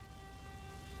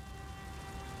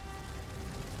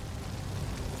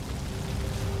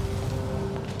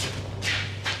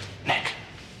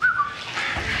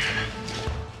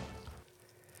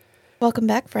Welcome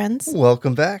back, friends.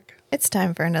 Welcome back. It's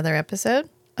time for another episode,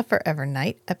 a Forever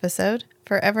Night episode.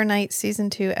 Forever Night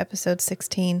Season 2, Episode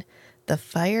 16, The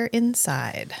Fire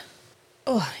Inside.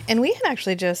 Oh, and we had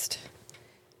actually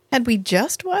had we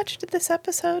just watched this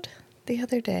episode the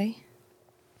other day?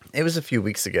 It was a few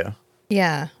weeks ago.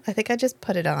 Yeah, I think I just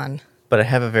put it on. But I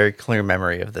have a very clear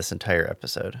memory of this entire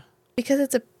episode. Because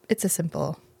it's a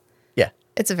simple... Yeah.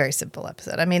 It's a very simple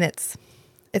episode. I mean, it's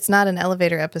not an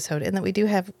elevator episode in that we do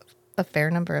have a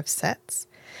fair number of sets.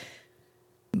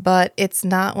 But it's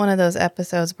not one of those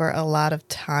episodes where a lot of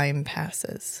time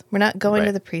passes. We're not going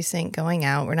to the precinct, going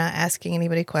out. We're not asking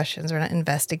anybody questions. We're not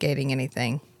investigating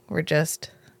anything. We're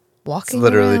just walking around.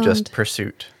 It's literally just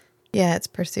pursuit. Yeah, it's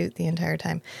pursuit the entire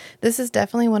time. This is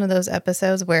definitely one of those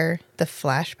episodes where the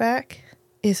flashback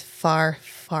is far,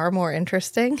 far more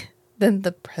interesting than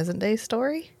the present day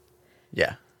story.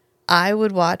 Yeah. I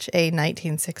would watch a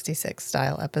 1966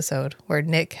 style episode where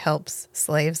Nick helps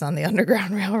slaves on the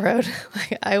Underground Railroad.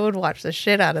 I would watch the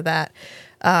shit out of that.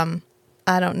 I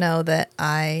don't know that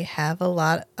I have a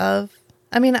lot of...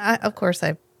 I mean, of course,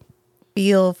 I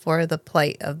feel for the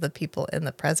plight of the people in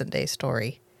the present day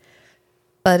story.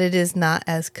 But it is not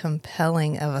as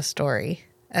compelling of a story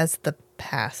as the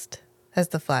past, as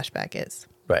the flashback is.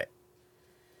 Right.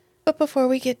 But before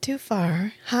we get too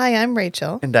far, hi, I'm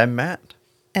Rachel. And I'm Matt.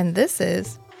 And this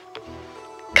is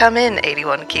Come In,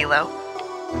 81 Kilo.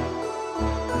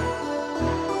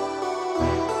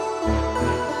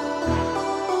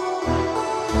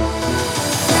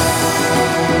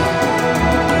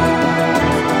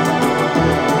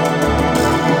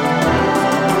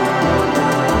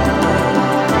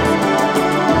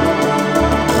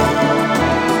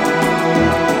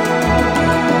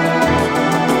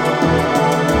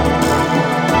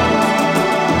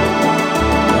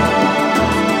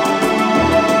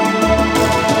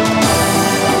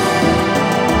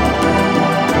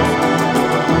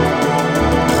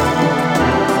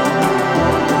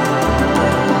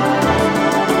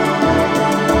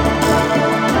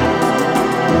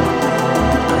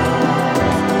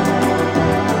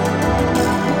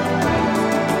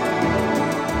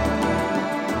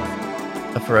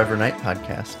 Forever Night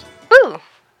podcast. Woo!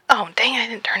 Oh, dang, I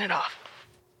didn't turn it off.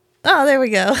 Oh, there we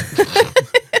go.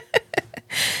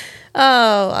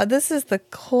 Oh, this is the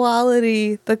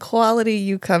quality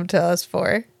you come to us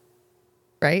for,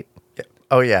 right? Yeah.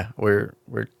 Oh, yeah. We're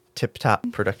tip-top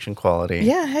production quality.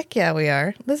 Yeah, heck yeah, we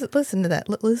are. Listen to that.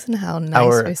 Listen to how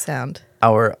nice we sound.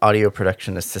 Our audio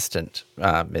production assistant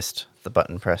missed the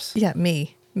button press. Yeah,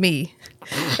 me.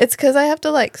 It's because I have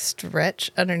to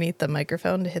stretch underneath the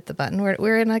microphone to hit the button.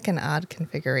 We're in an odd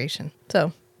configuration.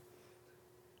 So,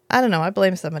 I don't know. I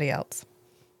blame somebody else.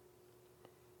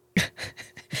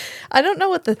 I don't know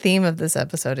what the theme of this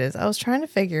episode is. I was trying to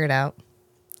figure it out.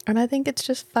 And I think it's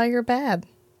just fire bad.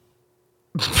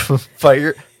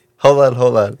 Fire?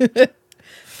 Hold on.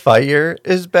 Fire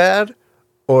is bad?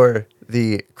 Or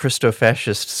the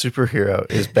Christo-fascist superhero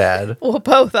is bad? Well,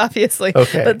 both, obviously.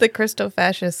 Okay. But the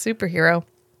Christo-fascist superhero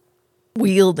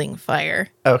wielding fire.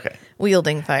 Okay.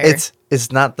 Wielding fire.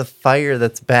 It's not the fire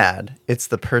that's bad. It's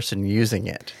the person using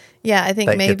it. Yeah, I think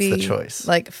that maybe gets the choice.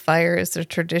 Fire is the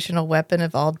traditional weapon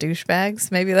of all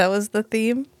douchebags. Maybe that was the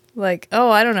theme. I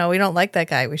don't know. We don't like that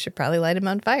guy. We should probably light him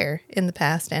on fire in the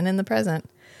past and in the present.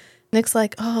 Nick's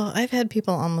like, I've had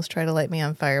people almost try to light me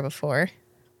on fire before.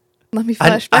 Let me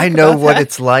flash back. I know what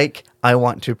it's like. I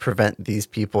want to prevent these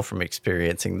people from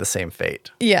experiencing the same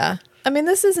fate. Yeah. I mean,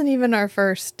 this isn't even our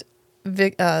first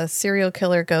serial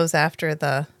killer goes after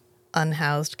the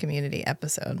unhoused community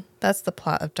episode. That's the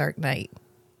plot of Dark Knight.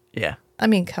 Yeah. I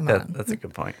mean, come on. That's a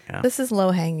good point. Yeah. This is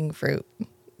low-hanging fruit.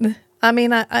 I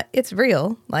mean, it's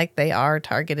real. They are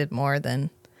targeted more than...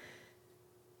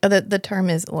 The term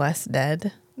is less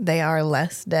dead. They are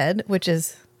less dead, which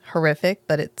is horrific,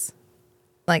 but it's...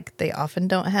 they often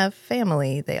don't have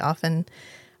family. They often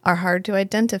are hard to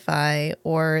identify,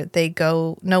 or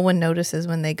no one notices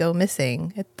when they go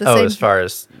missing. As far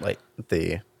as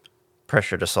the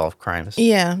pressure to solve crimes.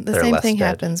 Yeah, the same thing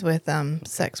happens with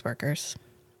sex workers.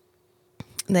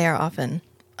 They are often,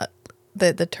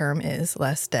 the term is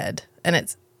less dead. And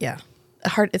it's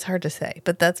hard to say,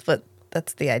 but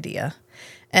that's the idea.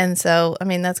 And so, I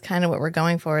mean, that's kind of what we're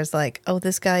going for is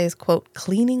this guy is, quote,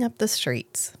 cleaning up the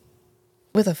streets.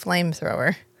 With a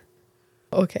flamethrower.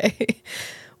 Okay.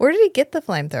 Where did he get the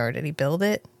flamethrower? Did he build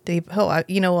it?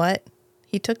 You know what?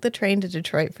 He took the train to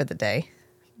Detroit for the day,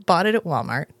 bought it at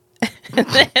Walmart, and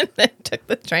then took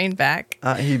the train back.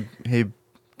 He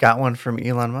got one from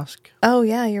Elon Musk. Oh,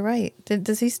 yeah, you're right.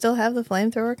 Does he still have the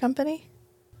flamethrower company?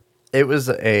 It was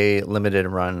a limited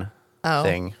run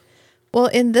thing. Well,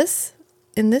 in this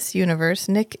in this universe,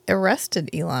 Nick arrested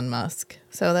Elon Musk.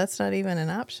 So that's not even an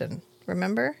option.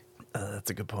 Remember? That's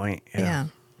a good point. Yeah.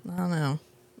 I don't know.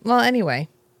 Well, anyway,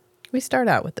 we start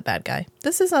out with the bad guy.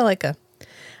 This is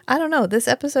I don't know. This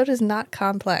episode is not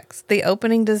complex. The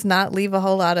opening does not leave a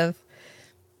whole lot of.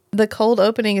 The cold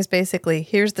opening is basically,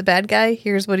 here's the bad guy,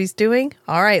 here's what he's doing.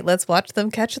 All right, let's watch them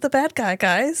catch the bad guy,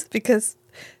 guys. Because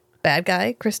bad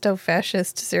guy,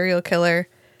 Christo-fascist serial killer,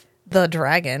 the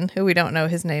dragon, who we don't know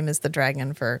his name is the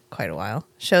dragon for quite a while,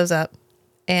 shows up.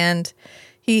 And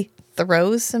he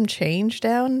throws some change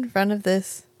down in front of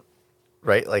this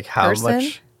Right? Like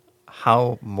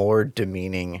how more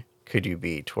demeaning could you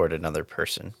be toward another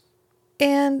person?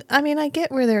 And I mean, I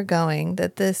get where they're going,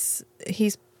 that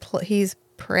he's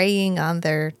preying on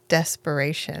their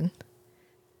desperation.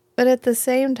 But at the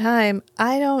same time,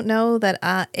 I don't know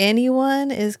that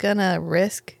anyone is going to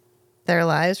risk their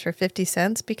lives for 50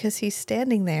 cents because he's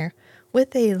standing there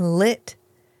with a lit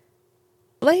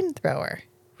flamethrower.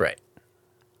 Right.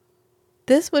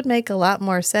 This would make a lot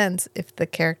more sense if the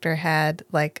character had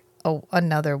like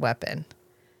another weapon.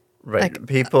 Right. Like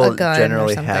People a gun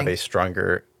generally or have something. a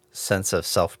stronger sense of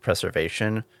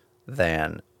self-preservation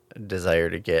than desire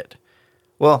to get.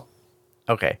 Well,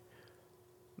 okay.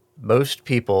 Most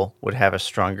people would have a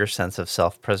stronger sense of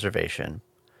self-preservation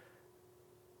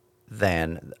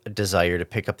than a desire to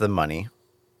pick up the money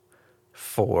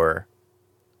for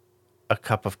a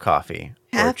cup of coffee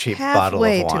or a cheap bottle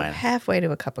of wine. Halfway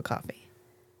to a cup of coffee.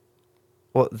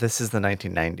 Well, this is the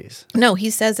 1990s. No, he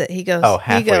says it. He goes,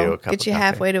 halfway to a cup get of you coffee.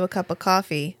 halfway to a cup of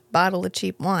coffee, bottle of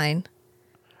cheap wine.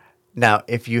 Now,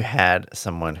 if you had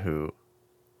someone who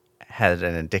had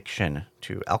an addiction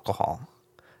to alcohol,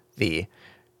 the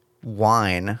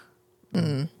wine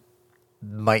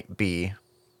might be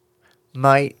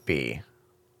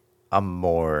a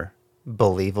more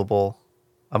believable,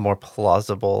 a more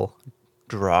plausible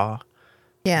draw,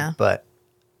 Yeah. but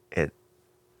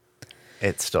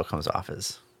it still comes off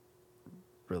as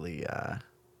really I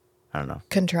don't know.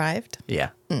 Contrived? Yeah,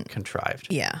 contrived.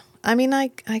 Yeah. I mean, I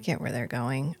get where they're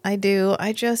going. I do.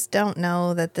 I just don't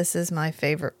know that this is my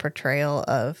favorite portrayal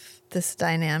of this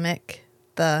dynamic.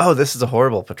 This is a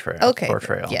horrible portrayal. Okay.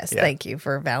 Yes, Yeah. thank you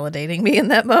for validating me in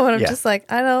that moment. I'm Yeah. just like,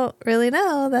 I don't really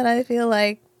know that I feel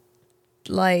like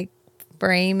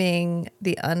framing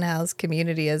the unhoused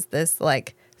community as this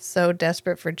like so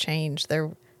desperate for change.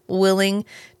 They're willing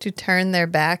to turn their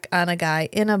back on a guy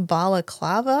in a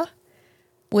balaclava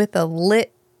with a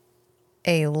lit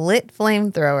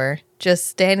flamethrower just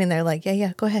standing there like,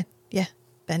 yeah, go ahead. Yeah,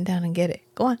 bend down and get it.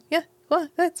 Go on. Yeah, go on.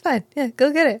 That's fine. Yeah,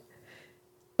 go get it.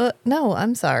 But no,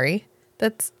 I'm sorry.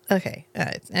 That's okay.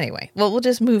 Anyway, well, we'll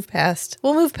just move past.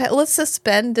 Let's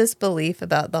suspend disbelief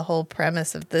about the whole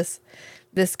premise of this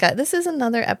guy. This is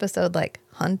another episode like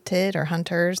Hunted or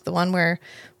Hunters, the one where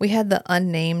we had the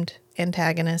unnamed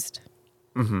antagonist,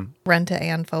 Renta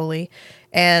Ann Foley,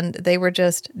 and they were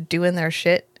just doing their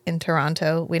shit in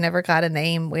Toronto. We never got a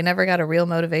name. We never got a real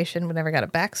motivation. We never got a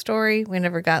backstory. We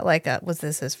never got was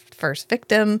this his first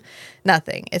victim?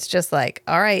 Nothing. It's just like,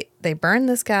 all right, they burned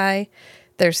this guy.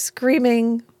 They're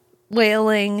screaming,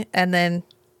 wailing, and then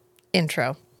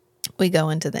intro. We go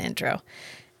into the intro.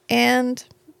 And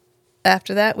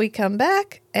after that, we come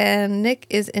back and Nick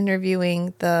is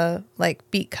interviewing the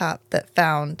beat cop that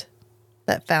found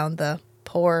the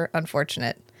poor,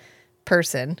 unfortunate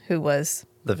person who was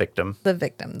The victim,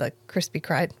 the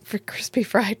crispy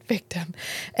fried victim.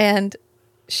 And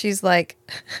she's like,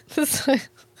 I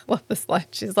love this line.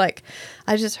 She's like,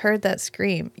 I just heard that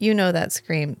scream. You know that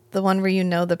scream. The one where you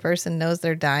know the person knows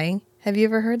they're dying. Have you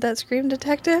ever heard that scream,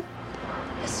 detective?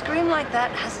 A scream like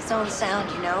that has its own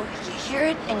sound, you know? You hear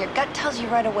it and your gut tells you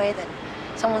right away that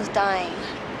someone's dying.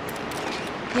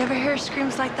 You ever hear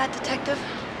screams like that, detective?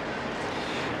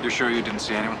 You're sure you didn't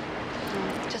see anyone?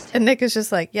 And Nick is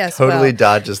just like, yes. totally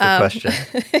dodges the question.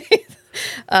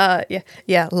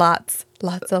 Yeah, lots.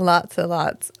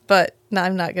 But no,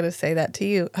 I'm not going to say that to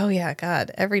you. Oh yeah,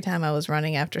 God. Every time I was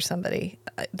running after somebody,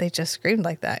 they just screamed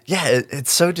like that. Yeah,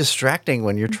 it's so distracting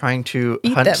when you're trying to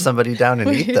Eat hunt them. somebody down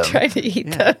and eat You're them. trying to eat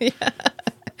them. Yeah.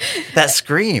 That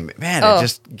scream, man, it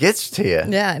just gets to you.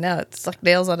 Yeah, I know. It's like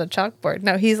nails on a chalkboard.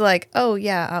 No, he's like, oh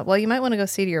yeah, well, you might want to go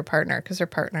see to your partner because her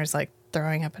partner's like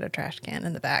throwing up in a trash can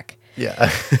in the back.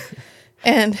 Yeah.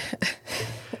 And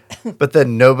But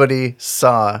then nobody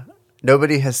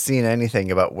has seen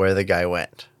anything about where the guy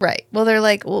went. right. Well, they're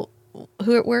like, well,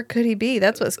 where could he be?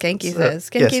 That's what Skanky says.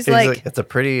 Skanky's Skanky's like, it's a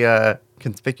pretty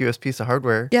conspicuous piece of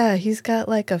hardware. yeah, he's got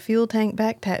like a fuel tank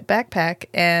backpack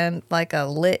and like a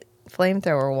lit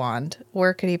flamethrower wand.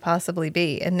 Where could he possibly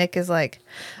be? And Nick is like,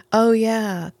 oh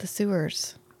yeah, the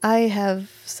sewers. I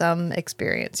have some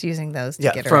experience using those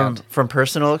to get from around. from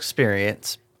personal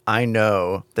experience, I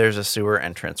know there's a sewer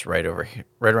entrance right over here,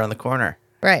 right around the corner.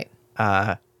 Right.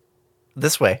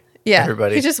 This way. Yeah.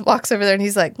 Everybody. He just walks over there and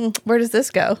he's like, where does this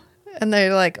go? And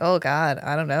they're like, oh, God,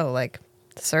 I don't know. Like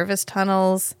service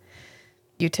tunnels,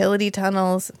 utility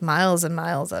tunnels, miles and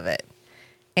miles of it.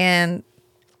 And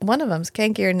one of them,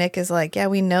 Skanky or Nick, is like, yeah,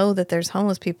 we know that there's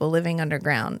homeless people living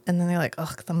underground. And then they're like,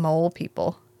 oh, the mole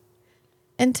people.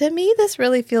 And to me, this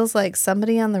really feels like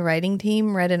somebody on the writing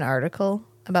team read an article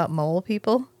about mole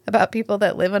people, about people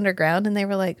that live underground. And they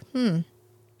were like, I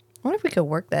wonder if we could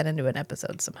work that into an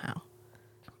episode somehow.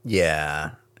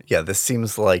 Yeah. Yeah, this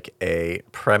seems like a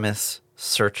premise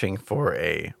searching for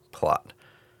a plot.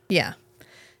 Yeah.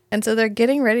 And so they're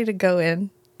getting ready to go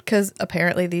in because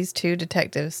apparently these two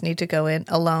detectives need to go in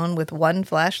alone with one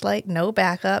flashlight, no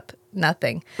backup,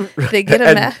 nothing. They get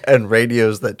a and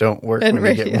radios that don't work when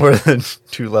you get more than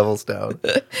 2 levels down.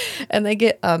 And they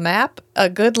get a map, a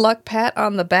good luck pat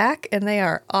on the back, and they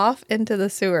are off into the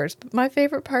sewers. But my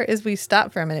favorite part is we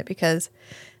stop for a minute because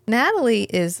Natalie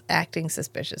is acting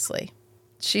suspiciously.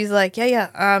 She's like,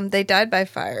 yeah, they died by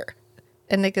fire.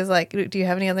 And Nick is like, do you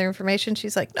have any other information?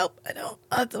 She's like, nope, I don't.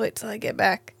 I'll have to wait till I get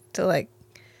back to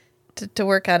to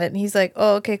work on it. And he's like,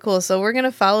 oh, okay, cool. So we're going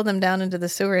to follow them down into the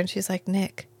sewer. And she's like,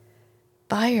 Nick,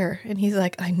 fire. And he's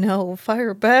like, I know,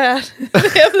 fire bad. They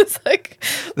have this like...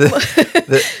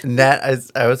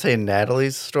 I would say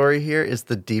Natalie's story here is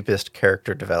the deepest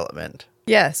character development.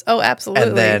 Yes. Oh, absolutely.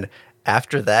 And then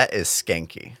after that is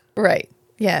Skanky. Right.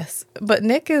 Yes. But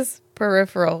Nick is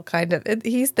peripheral, kind of.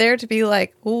 He's there to be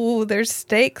like, ooh, there's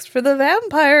stakes for the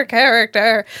vampire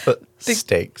character.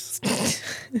 Stakes.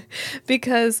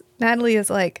 Because Natalie is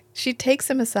like, she takes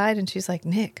him aside and she's like,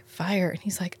 Nick, fire. And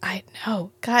he's like, I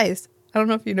know. Guys, I don't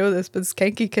know if you know this, but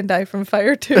Skanky can die from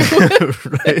fire too.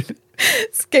 Right.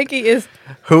 Skanky is...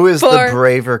 Who is the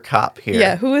braver cop here?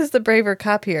 Yeah, who is the braver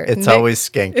cop here? It's always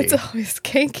Skanky. It's always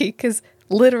Skanky because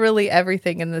literally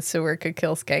everything in the sewer could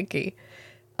kill Skanky.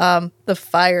 The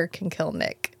fire can kill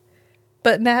Nick.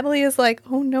 But Natalie is like,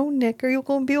 oh no, Nick, are you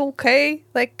going to be okay?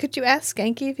 Like, could you ask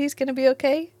Skanky if he's going to be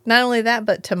okay? Not only that,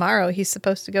 but tomorrow he's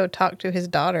supposed to go talk to his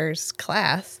daughter's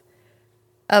class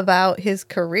about his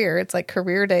career. It's like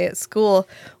career day at school.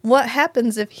 What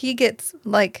happens if he gets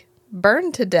like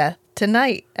burned to death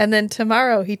tonight and then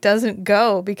tomorrow he doesn't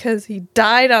go because he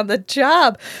died on the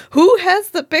job? Who has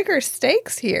the bigger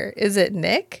stakes here? Is it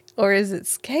Nick or is it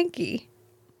Skanky?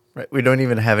 Right. We don't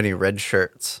even have any red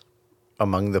shirts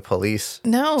among the police.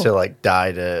 No. To like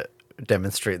die to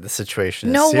demonstrate the situation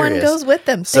is no serious. one goes with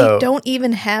them. So, they don't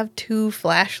even have 2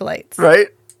 flashlights. Right?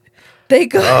 They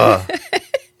go.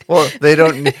 Well, they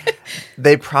don't.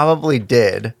 They probably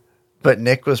did, but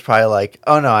Nick was probably like,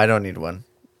 "Oh no, I don't need one,"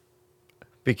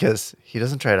 because he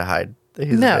doesn't try to hide.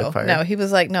 He's a vampire. No, he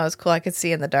was like, "No, it's cool. I could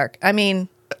see in the dark." I mean,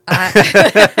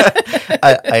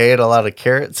 I ate a lot of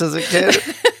carrots as a kid.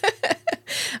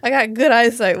 I got good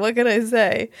eyesight. What can I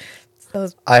say?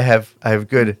 I have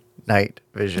good night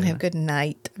vision. I have good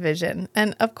night vision.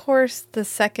 And of course, the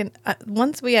second,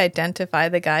 once we identify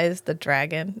the guy as the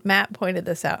dragon, Matt pointed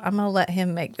this out. I'm going to let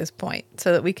him make this point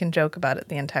so that we can joke about it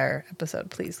the entire episode.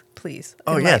 Please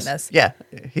enlighten us. Yeah,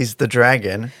 he's the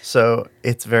dragon. So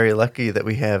it's very lucky that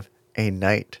we have a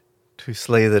knight to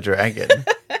slay the dragon.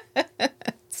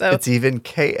 So it's even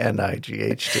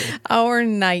KNIGHT. Our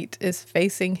knight is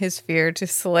facing his fear to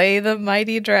slay the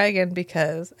mighty dragon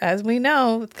because, as we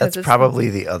know... That's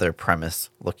probably the other premise,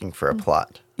 looking for a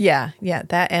plot. Yeah,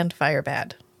 that and fire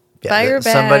bad. Yeah, fire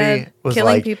bad, somebody was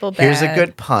killing like, people bad. Here's a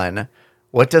good pun.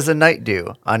 What does a knight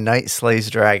do? A knight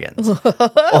slays dragons.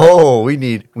 Oh, we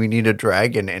need a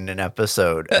dragon in an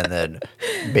episode, and then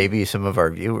maybe some of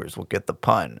our viewers will get the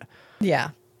pun. Yeah.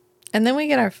 And then we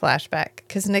get our flashback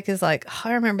because Nick is like, oh,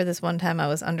 I remember this one time I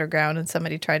was underground and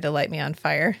somebody tried to light me on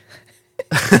fire.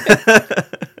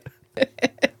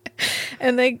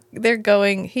 And they're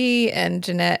going, he and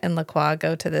Jeanette and LaCroix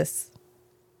go to this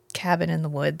cabin in the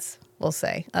woods, we'll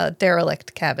say, a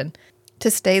derelict cabin, to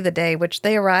stay the day, which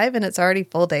they arrive and it's already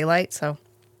full daylight. So,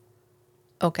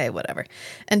 okay, whatever.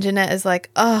 And Jeanette is like,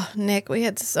 oh, Nick, we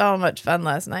had so much fun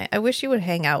last night. I wish you would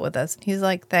hang out with us. And he's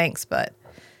like, thanks, but...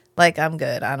 like, I'm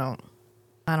good. I don't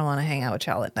want to hang out with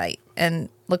y'all at night. And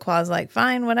LaCroix's like,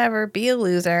 fine, whatever, be a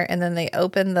loser. And then they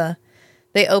open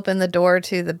the door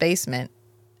to the basement.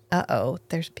 Uh-oh,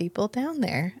 there's people down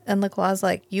there. And LaCroix's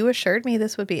like, you assured me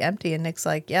this would be empty. And Nick's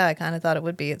like, yeah, I kind of thought it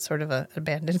would be. It's sort of an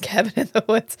abandoned cabin in the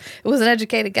woods. It was an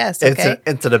educated guess, okay?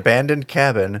 It's an abandoned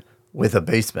cabin with a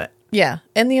basement. Yeah.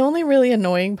 And the only really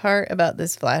annoying part about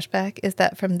this flashback is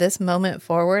that from this moment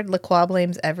forward, LaCroix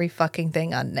blames every fucking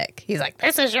thing on Nick. He's like,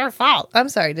 this is your fault. I'm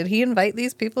sorry. Did he invite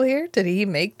these people here? Did he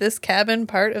make this cabin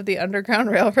part of the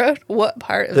Underground Railroad? What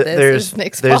part of this is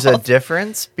Nick's fault? There's a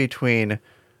difference between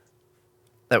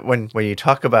that when you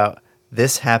talk about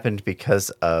this happened because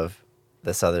of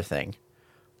this other thing.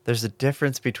 There's a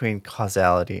difference between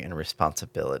causality and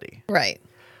responsibility. Right.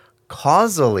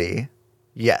 Causally,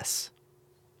 yes.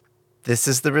 This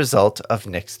is the result of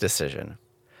Nick's decision.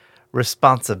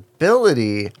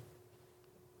 Responsibility,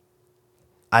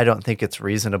 I don't think it's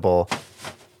reasonable.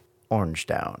 Orange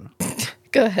down.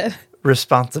 Go ahead.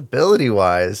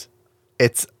 Responsibility-wise,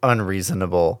 it's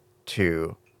unreasonable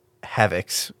to have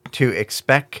to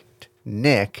expect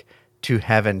Nick to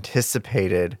have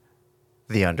anticipated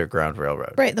the Underground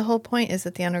Railroad. Right. The whole point is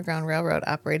that the Underground Railroad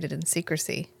operated in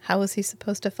secrecy. How was he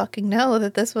supposed to fucking know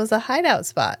that this was a hideout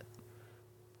spot?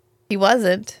 He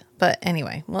wasn't. But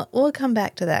anyway, we'll come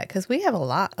back to that because we have a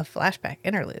lot of flashback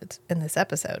interludes in this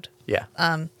episode. Yeah.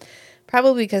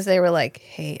 Probably because they were like,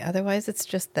 hey, otherwise it's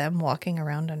just them walking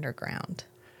around underground.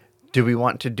 Do we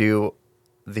want to do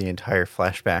the entire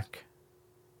flashback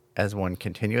as one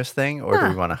continuous thing, or do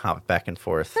we want to hop back and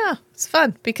forth? No, it's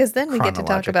fun because then we get to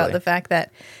talk about the fact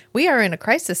that we are in a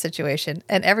crisis situation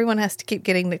and everyone has to keep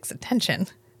getting Nick's attention.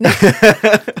 Nick.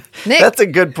 That's a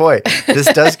good point. This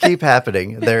does keep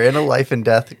happening. They're in a life and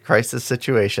death crisis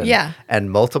situation. Yeah.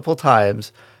 And multiple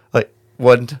times, like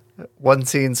one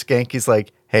scene, Skanky's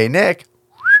like, hey, Nick.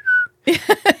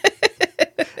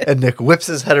 And Nick whips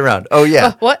his head around. Oh,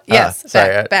 yeah. What? Yes.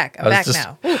 Sorry. Back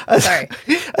now. Ooh, sorry.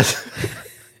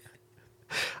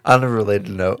 On a related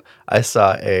note, I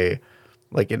saw an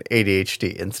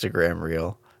ADHD Instagram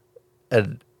reel,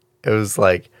 and it was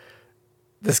like,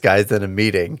 this guy's in a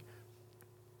meeting,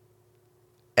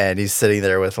 and he's sitting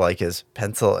there with like his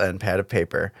pencil and pad of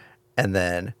paper, and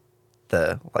then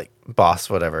the like boss,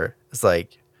 whatever, is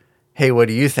like, hey, what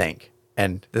do you think?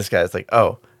 And this guy's like,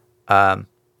 oh,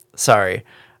 sorry,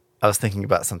 I was thinking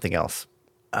about something else.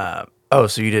 Oh,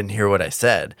 so you didn't hear what I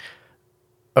said?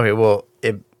 Okay, well,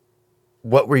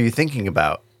 what were you thinking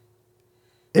about?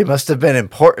 It must have been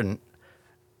important.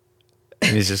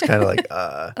 And he's just kind of like,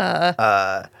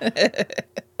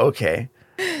 okay.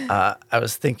 I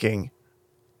was thinking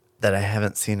that I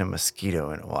haven't seen a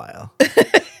mosquito in a while.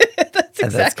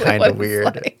 That's kind of weird.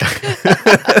 Like.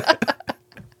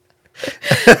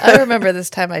 I remember this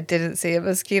time I didn't see a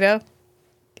mosquito.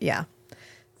 Yeah.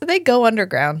 So they go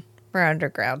underground. We're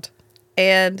underground.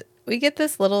 And we get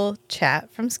this little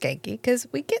chat from Skanky because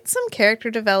we get some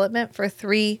character development for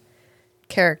 3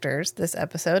 characters this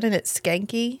episode, and it's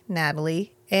Skanky,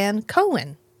 Natalie, and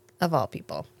Cohen, of all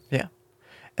people. Yeah.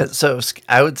 And so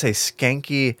I would say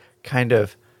Skanky kind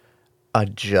of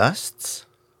adjusts.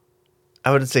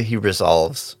 I wouldn't say he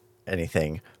resolves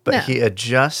anything, but he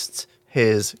adjusts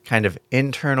his kind of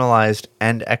internalized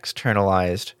and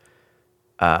externalized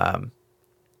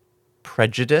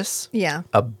prejudice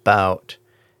about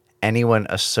anyone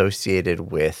associated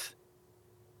with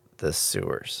the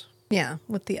sewers. Yeah,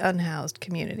 with the unhoused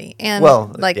community. And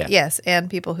yes, and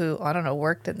people who, I don't know,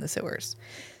 worked in the sewers.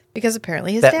 Because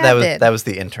apparently his dad did. That was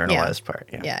the internalized part.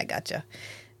 Yeah. Yeah, I gotcha.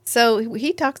 So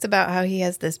he talks about how he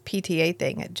has this PTA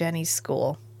thing at Jenny's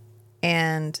school.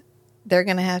 And they're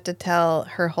going to have to tell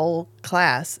her whole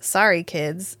class, sorry,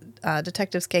 kids,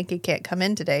 Detective Skanky can't come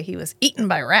in today. He was eaten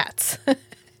by rats.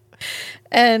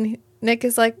 And Nick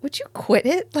is like, would you quit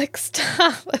it? Like,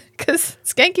 stop. Because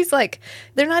Skanky's like,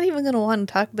 they're not even going to want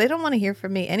to talk. They don't want to hear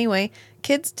from me. Anyway,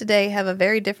 kids today have a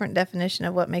very different definition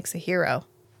of what makes a hero.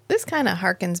 This kind of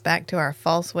harkens back to our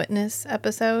false witness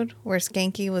episode where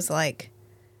Skanky was like,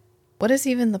 what is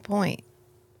even the point?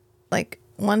 Like,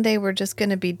 one day we're just going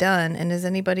to be done. And is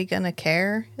anybody going to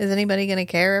care? Is anybody going to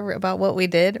care about what we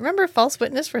did? Remember false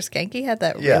witness for Skanky had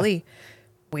that really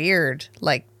weird,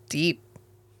 like deep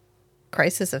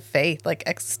crisis of faith, like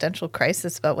existential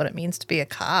crisis about what it means to be a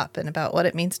cop and about what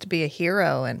it means to be a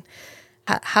hero. And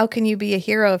how can you be a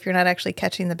hero if you're not actually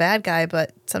catching the bad guy?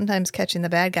 But sometimes catching the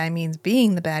bad guy means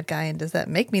being the bad guy. And does that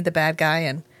make me the bad guy?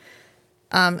 And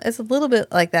it's a little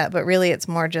bit like that, but really it's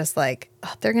more just like,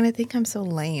 oh, they're going to think I'm so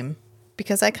lame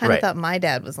because I kind of thought my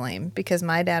dad was lame because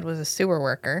my dad was a sewer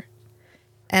worker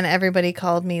and everybody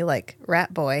called me like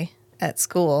rat boy at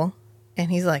school. And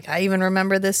he's like, I even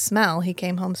remember this smell. He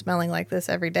came home smelling like this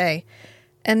every day.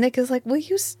 And Nick is like, will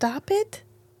you stop it?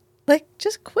 Like,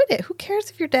 just quit it. Who cares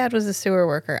if your dad was a sewer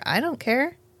worker? I don't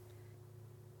care.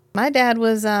 My dad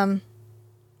was,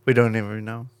 we don't even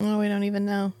know. Oh, we don't even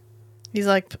know. He's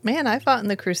like, man, I fought in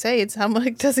the Crusades. How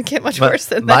much doesn't get much worse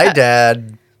than that? My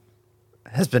dad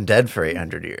has been dead for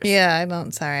 800 years. Yeah, I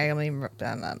don't. Sorry, I mean,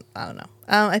 I don't know.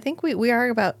 I think we are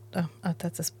about. Oh,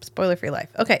 that's a spoiler-free life.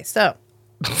 Okay, so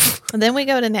then we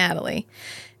go to Natalie,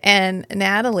 and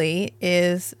Natalie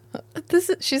is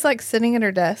she's like sitting at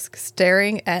her desk,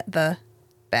 staring at the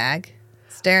bag,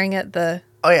 staring at the.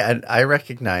 Oh yeah, I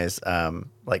recognize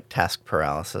like task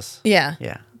paralysis. Yeah.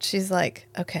 Yeah. She's like,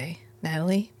 okay,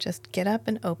 Natalie, just get up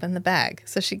and open the bag.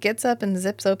 So she gets up and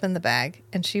zips open the bag,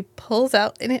 and she pulls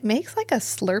out, and it makes like a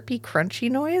slurpy, crunchy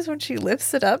noise when she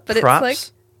lifts it up. But it's like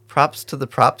props to the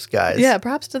props guys. Yeah,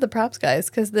 props to the props guys,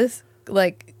 because this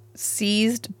like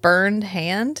seized, burned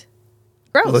hand,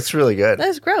 gross. It looks really good.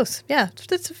 That's gross. Yeah,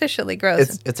 it's sufficiently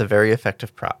gross. It's a very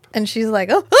effective prop. And she's like,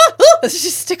 oh, she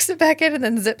sticks it back in and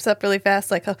then zips up really fast,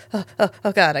 like,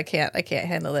 oh God, I can't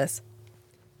handle this.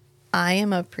 I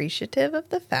am appreciative of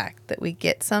the fact that we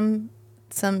get some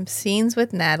scenes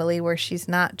with Natalie where she's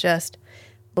not just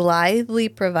blithely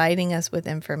providing us with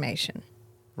information.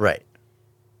 Right.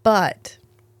 But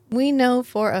we know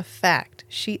for a fact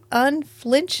she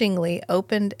unflinchingly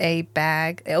opened a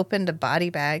body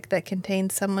bag that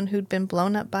contained someone who'd been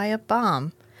blown up by a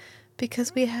bomb,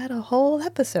 because we had a whole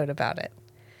episode about it.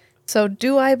 So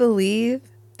do I believe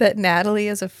that Natalie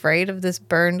is afraid of this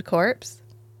burned corpse?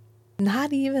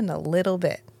 Not even a little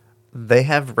bit. They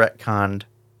have retconned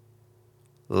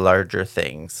larger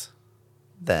things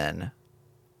than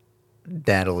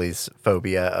Natalie's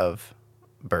phobia of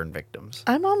burn victims.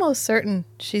 I'm almost certain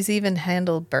she's even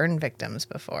handled burn victims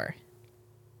before.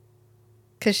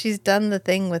 Because she's done the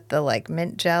thing with the like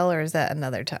mint gel, or is that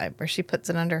another time where she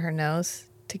puts it under her nose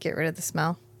to get rid of the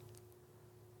smell?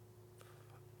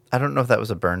 I don't know if that was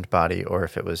a burned body or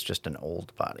if it was just an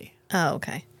old body. Oh,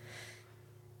 okay.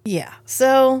 Yeah.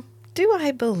 So do I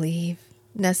believe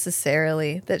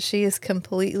necessarily that she is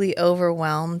completely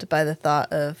overwhelmed by the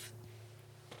thought of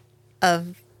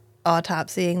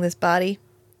autopsying this body?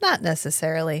 Not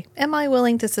necessarily. Am I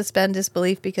willing to suspend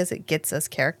disbelief because it gets us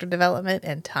character development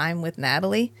and time with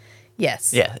Natalie?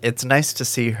 Yes. Yeah, it's nice to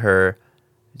see her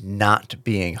not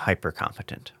being hyper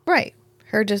competent. Right.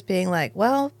 Her just being like,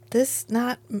 well,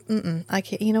 I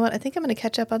can't, you know what? I think I'm going to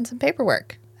catch up on some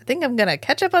paperwork. Because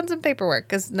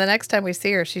the next time we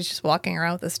see her, she's just walking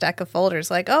around with a stack of folders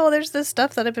like, oh, there's this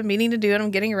stuff that I've been meaning to do and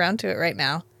I'm getting around to it right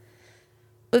now.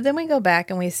 But then we go back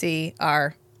and we see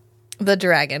the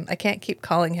dragon. I can't keep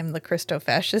calling him the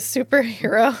Christo-fascist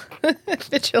superhero,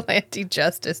 vigilante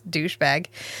justice douchebag.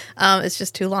 It's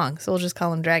just too long, so we'll just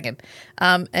call him Dragon.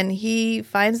 And he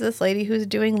finds this lady who's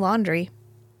doing laundry,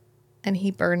 and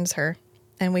he burns her,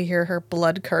 and we hear her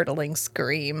blood-curdling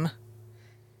scream.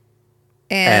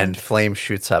 And flame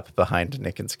shoots up behind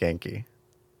Nick and Skanky.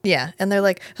 Yeah, and they're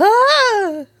like,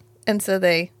 ah! And so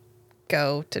they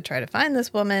go to try to find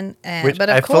this woman. But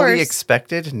of course, fully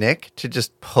expected Nick to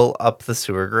just pull up the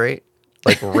sewer grate,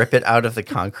 like rip it out of the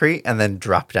concrete, and then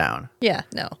drop down. Yeah,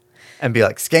 no. And be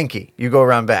like, Skanky, you go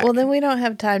around back. Well, then we don't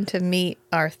have time to meet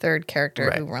our third character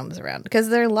who roams around, because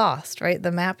they're lost, right?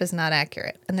 The map is not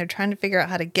accurate, and they're trying to figure out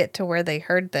how to get to where they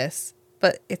heard this.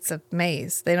 But it's a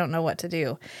maze. They don't know what to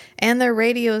do. And their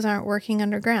radios aren't working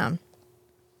underground.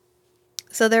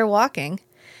 So they're walking,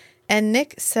 and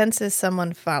Nick senses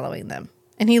someone following them.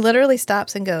 And he literally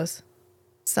stops and goes,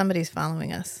 somebody's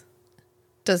following us.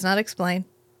 Does not explain.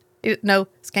 No,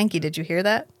 Skanky, did you hear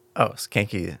that? Oh,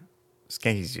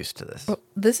 Skanky's used to this. Well,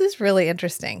 this is really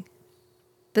interesting.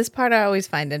 This part I always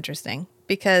find interesting,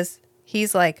 because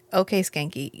he's like, okay,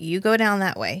 Skanky, you go down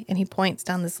that way. And he points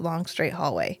down this long, straight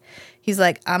hallway. He's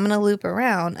like, I'm going to loop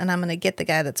around and I'm going to get the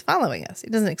guy that's following us. He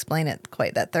doesn't explain it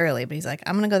quite that thoroughly, but he's like,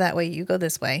 I'm going to go that way. You go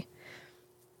this way.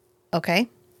 Okay.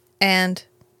 And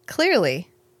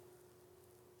clearly,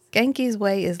 Skanky's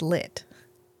way is lit.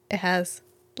 It has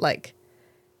like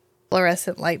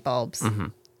fluorescent light bulbs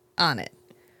on it.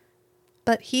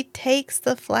 But he takes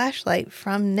the flashlight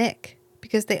from Nick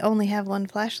because they only have one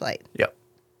flashlight. Yep.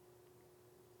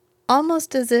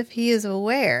 Almost as if he is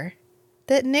aware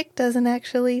that Nick doesn't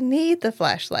actually need the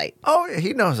flashlight. Oh,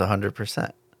 he knows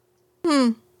 100%.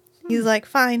 He's like,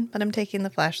 fine, but I'm taking the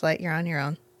flashlight. You're on your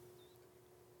own.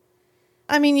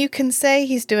 I mean, you can say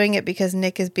he's doing it because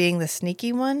Nick is being the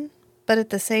sneaky one, but at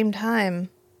the same time,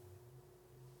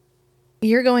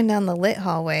 you're going down the lit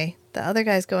hallway. The other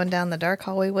guy's going down the dark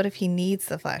hallway. What if he needs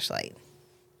the flashlight?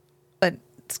 But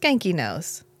Skanky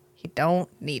knows he don't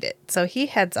need it. So he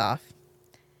heads off.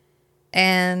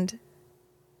 And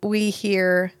we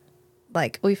hear,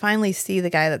 like, we finally see the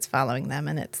guy that's following them,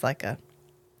 and it's like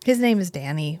his name is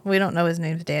Danny. We don't know his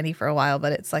name's Danny for a while,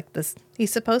 but it's like this,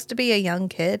 he's supposed to be a young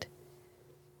kid.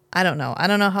 I don't know. I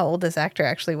don't know how old this actor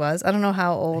actually was. I don't know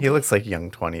how old. He looks like young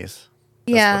 20s.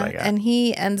 Yeah, and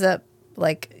he ends up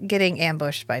like getting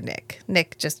ambushed by Nick.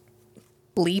 Nick just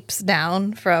leaps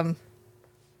down from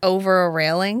over a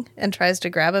railing and tries to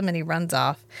grab him, and he runs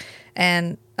off.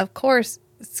 And of course,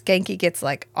 Skanky gets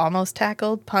like almost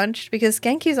tackled, punched, because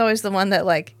Skanky's always the one that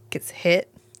like gets hit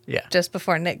just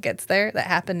before Nick gets there. That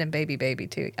happened in Baby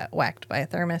too. He got whacked by a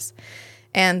thermos.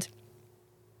 And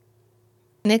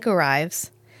Nick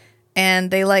arrives,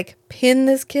 and they like pin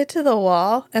this kid to the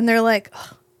wall, and they're like,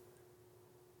 oh,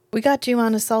 we got you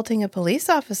on assaulting a police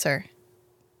officer.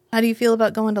 How do you feel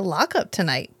about going to lockup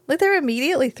tonight? Like, they're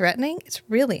immediately threatening. It's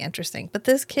really interesting. But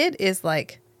this kid is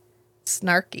like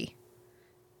snarky.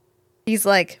 He's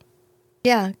like,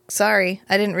 yeah, sorry.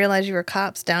 I didn't realize you were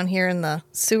cops down here in the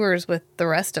sewers with the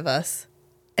rest of us.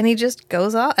 And he just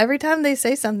goes off. Every time they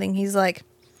say something, he's like,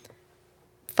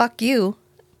 fuck you.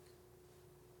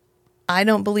 I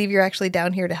don't believe you're actually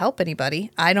down here to help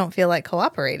anybody. I don't feel like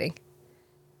cooperating.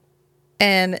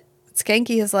 And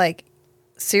Skanky is like,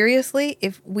 seriously,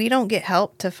 if we don't get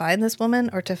help to find this woman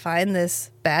or to find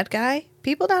this bad guy,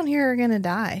 people down here are going to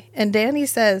die. And Danny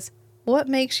says, what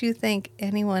makes you think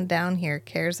anyone down here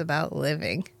cares about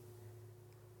living?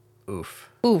 Oof.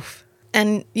 Oof.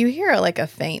 And you hear like a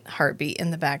faint heartbeat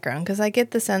in the background, because I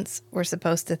get the sense we're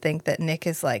supposed to think that Nick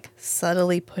is like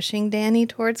subtly pushing Danny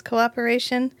towards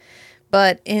cooperation.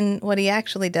 But in what he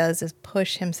actually does is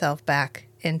push himself back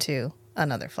into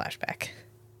another flashback.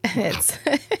 It's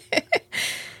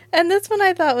and this one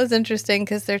I thought was interesting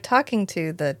because they're talking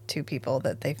to the two people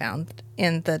that they found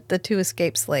in the two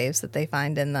escaped slaves that they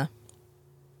find in the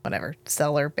whatever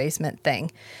cellar basement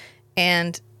thing.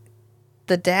 And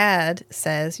the dad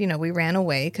says, you know, we ran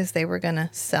away because they were going to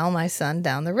sell my son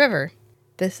down the river.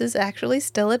 This is actually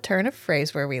still a turn of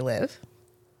phrase where we live,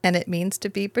 and it means to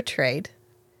be betrayed.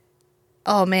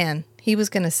 Oh man, he was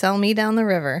going to sell me down the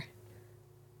river.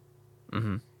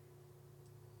 Mm-hmm.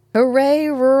 Hooray,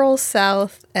 rural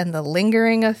South and the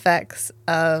lingering effects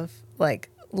of like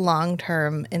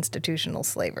long-term institutional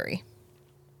slavery.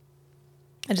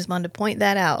 I just wanted to point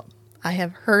that out. I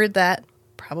have heard that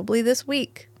probably this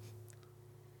week.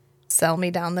 Sell me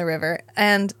down the river.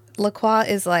 And LaCroix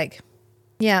is like,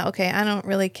 yeah, okay, I don't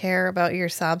really care about your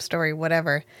sob story,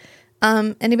 whatever.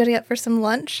 Anybody up for some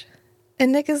lunch?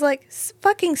 And Nick is like,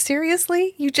 fucking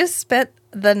seriously? You just spent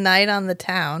the night on the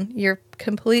town. You're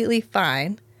completely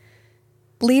fine.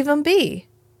 Leave him be.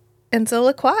 And so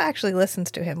LaCroix actually listens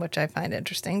to him, which I find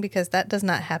interesting because that does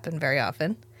not happen very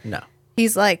often. No.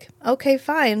 He's like, okay,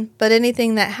 fine, but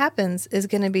anything that happens is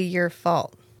going to be your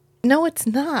fault. No, it's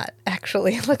not,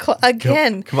 actually. LaCroix,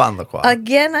 again. Come on, LaCroix.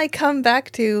 Again, I come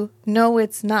back to, no,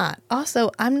 it's not.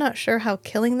 Also, I'm not sure how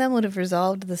killing them would have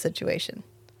resolved the situation.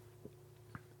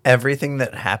 Everything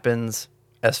that happens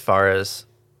as far as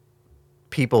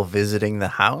people visiting the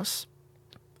house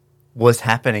was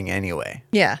happening anyway.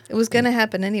 Yeah, it was going to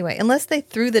happen anyway, unless they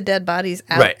threw the dead bodies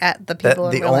out at the people.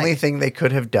 The only thing they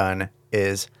could have done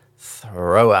is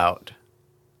throw out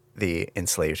the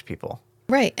enslaved people.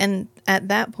 Right, and at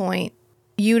that point,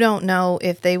 you don't know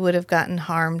if they would have gotten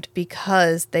harmed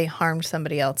because they harmed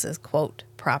somebody else's, quote,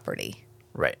 property.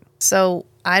 Right. So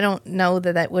I don't know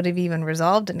that that would have even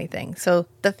resolved anything. So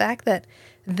the fact that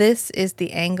this is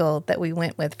the angle that we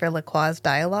went with for LaCroix's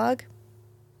dialogue,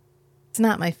 it's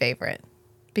not my favorite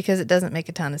because it doesn't make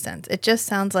a ton of sense. It just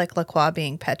sounds like LaCroix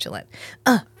being petulant.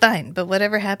 Fine, but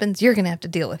whatever happens, you're going to have to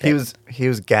deal with it. He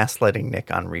was gaslighting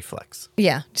Nick on reflex.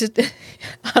 Yeah, just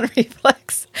on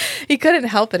reflex. He couldn't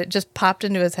help it. It just popped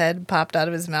into his head, popped out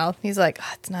of his mouth. He's like,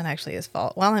 it's not actually his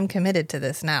fault. Well, I'm committed to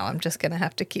this now. I'm just going to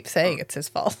have to keep saying it's his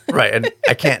fault. Right, and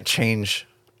I can't change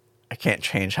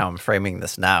how I'm framing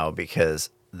this now because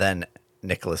then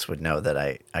Nicholas would know that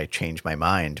I changed my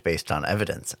mind based on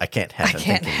evidence. I can't have him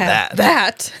thinking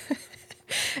that.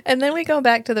 And then we go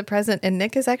back to the present, and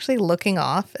Nick is actually looking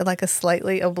off at like a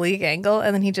slightly oblique angle,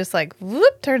 and then he just like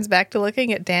whoop turns back to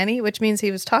looking at Danny, which means he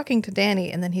was talking to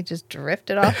Danny, and then he just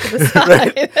drifted off to the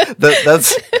side.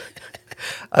 That's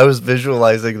I was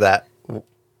visualizing that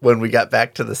when we got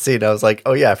back to the scene. I was like,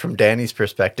 oh yeah, from Danny's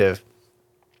perspective,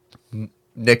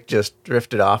 Nick just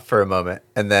drifted off for a moment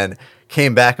and then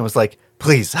came back and was like,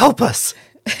 please help us.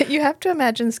 You have to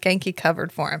imagine Skanky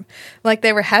covered for him. Like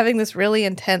they were having this really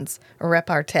intense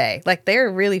repartee. Like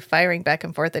they're really firing back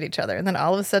and forth at each other. And then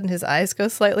all of a sudden his eyes go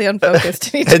slightly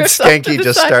unfocused. And Skanky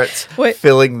just starts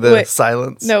filling the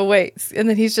silence. No, wait. And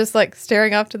then he's just like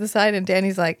staring off to the side. And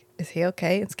Danny's like, is he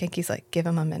okay? And Skanky's like, give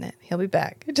him a minute. He'll be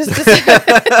back.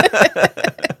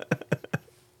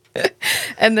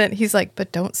 And then he's like,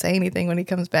 but don't say anything when he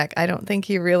comes back. I don't think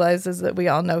he realizes that we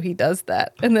all know he does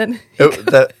that. And then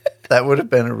that would have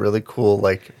been a really cool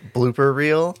like blooper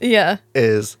reel. Yeah.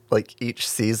 Is like each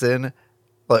season,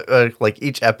 like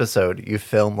each episode, you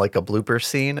film like a blooper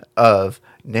scene of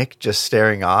Nick just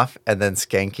staring off, and then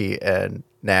Skanky and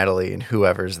Natalie and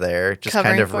whoever's there just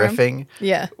Covering kind of for him. riffing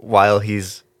Yeah. while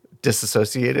he's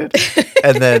disassociated.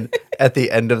 And then at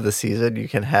the end of the season, you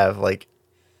can have like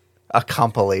a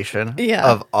compilation Yeah.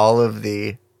 of all of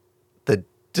the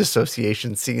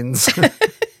dissociation scenes.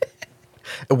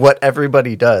 What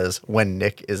everybody does when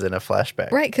Nick is in a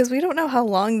flashback. Right, because we don't know how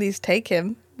long these take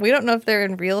him. We don't know if they're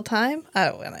in real time.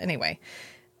 Oh, well, anyway.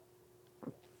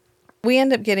 We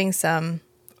end up getting some...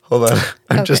 Hold on.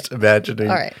 I'm Okay. just imagining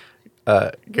All right.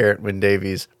 Garrett Wynn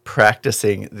Davies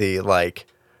practicing the like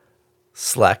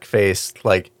slack face,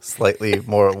 like slightly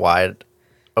more wide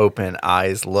open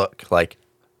eyes look like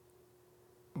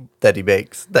that he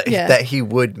makes, Yeah. that he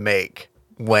would make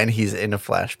when he's in a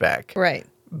flashback. Right.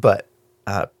 But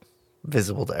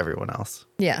visible to everyone else.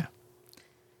 Yeah.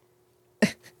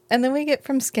 And then we get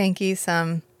from Skanky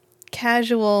some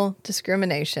casual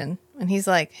discrimination. And he's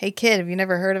like, hey, kid, have you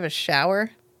never heard of a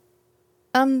shower?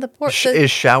 Is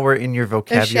shower in your a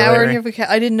vocabulary? shower in your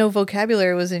vocabulary. I didn't know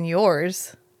vocabulary was in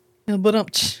yours. But oh,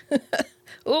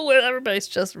 well, everybody's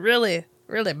just really,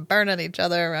 really burning each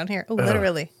other around here. Oh,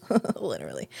 literally.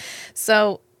 Literally.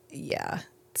 So, yeah.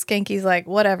 Skanky's like,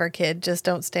 whatever, kid. Just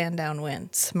don't stand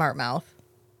downwind. Smart mouth.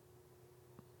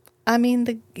 I mean,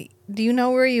 do you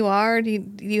know where you are? Do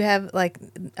you have, like...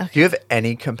 Do you have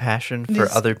any compassion for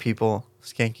other people,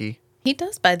 Skanky? He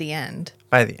does by the end.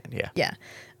 By the end, yeah.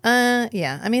 Yeah.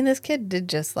 Yeah. I mean, this kid did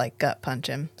just, like, gut punch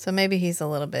him. So maybe he's a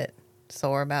little bit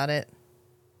sore about it.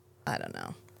 I don't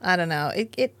know.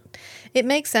 It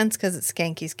makes sense because it's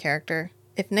Skanky's character.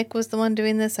 If Nick was the one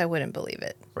doing this, I wouldn't believe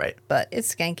it. Right. But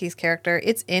it's Skanky's character.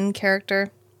 It's in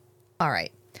character. All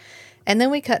right. And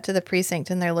then we cut to the precinct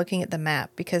and they're looking at the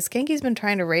map because Skanky's been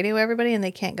trying to radio everybody and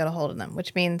they can't get a hold of them,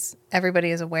 which means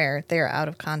everybody is aware they are out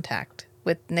of contact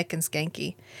with Nick and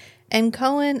Skanky. And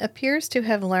Cohen appears to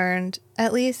have learned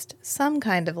at least some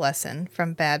kind of lesson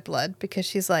from Bad Blood because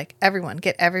she's like, everyone,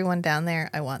 get everyone down there.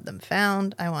 I want them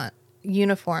found. I want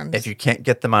uniforms. If you can't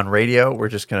get them on radio, we're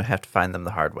just going to have to find them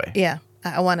the hard way. Yeah.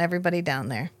 I want everybody down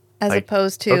there. As Like,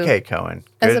 opposed to... Okay, Cohen.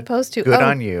 As opposed to... Good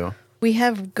on you. We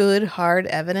have good, hard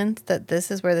evidence that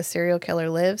this is where the serial killer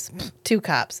lives. 2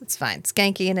 cops. It's fine.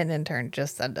 Skanky and an intern.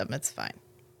 Just send them. It's fine.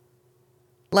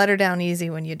 Let her down easy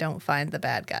when you don't find the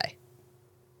bad guy.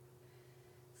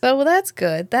 So, well, that's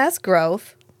good. That's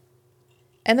growth.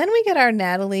 And then we get our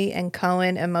Natalie and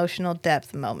Cohen emotional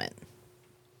depth moment.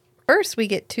 First, we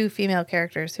get 2 female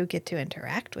characters who get to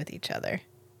interact with each other.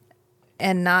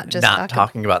 And not just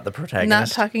talking about the protagonist. Not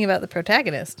talking about the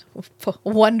protagonist.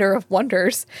 Wonder of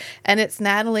wonders. And it's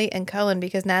Natalie and Cohen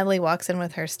because Natalie walks in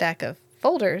with her stack of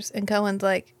folders and Cohen's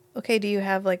like, okay, do you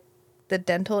have like the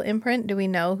dental imprint? Do we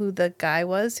know who the guy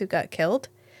was who got killed?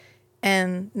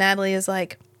 And Natalie is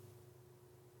like,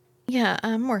 yeah,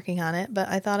 I'm working on it, but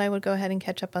I thought I would go ahead and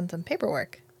catch up on some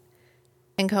paperwork.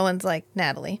 And Cohen's like,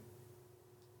 Natalie,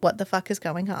 what the fuck is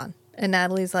going on? And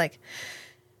Natalie's like,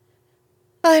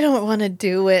 I don't want to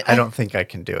do it. I don't think I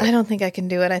can do it. I don't think I can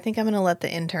do it. I think I'm going to let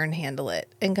the intern handle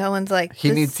it. And Cohen's like...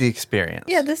 He needs the experience.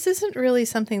 Yeah, this isn't really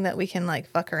something that we can, like,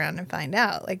 fuck around and find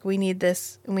out. Like, we need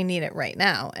this, and we need it right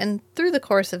now. And through the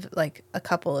course of, like, a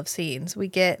couple of scenes, we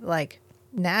get, like,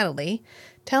 Natalie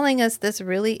telling us this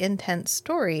really intense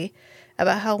story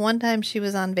about how one time she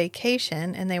was on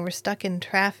vacation, and they were stuck in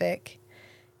traffic,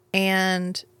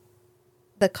 and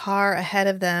the car ahead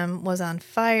of them was on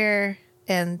fire...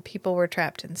 and people were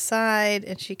trapped inside,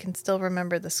 and she can still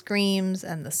remember the screams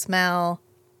and the smell.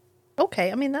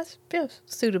 Okay, I mean, that's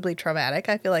suitably traumatic.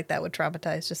 I feel like that would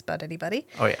traumatize just about anybody.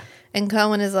 Oh, yeah. And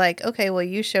Cohen is like, okay, well,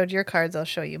 you showed your cards, I'll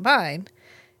show you mine.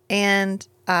 And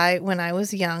when I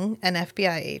was young, an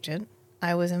FBI agent,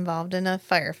 I was involved in a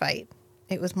firefight.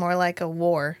 It was more like a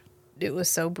war. It was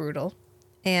so brutal.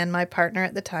 And my partner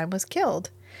at the time was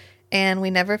killed. And we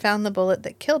never found the bullet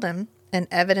that killed him. And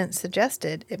evidence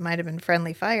suggested it might have been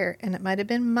friendly fire, and it might have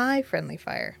been my friendly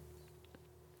fire.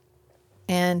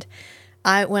 And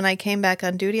when I came back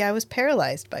on duty, I was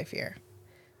paralyzed by fear.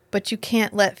 But you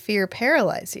can't let fear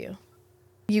paralyze you.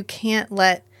 You can't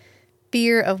let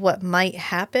fear of what might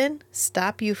happen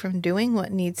stop you from doing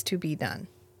what needs to be done.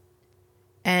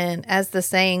 And as the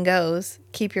saying goes,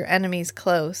 keep your enemies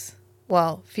close.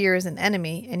 Well, fear is an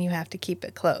enemy, and you have to keep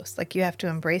it close. Like, you have to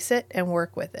embrace it and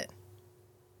work with it.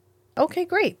 Okay,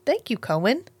 great. Thank you,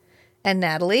 Cohen and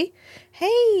Natalie.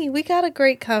 Hey, we got a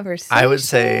great conversation. I would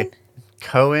say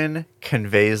Cohen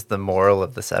conveys the moral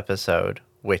of this episode,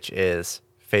 which is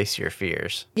face your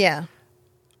fears. Yeah.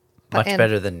 Much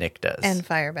better than Nick does. And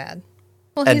fire bad.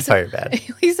 Well, and fire bad.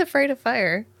 He's afraid of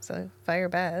fire, so fire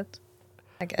bad.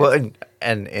 I guess. Well,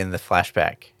 and in the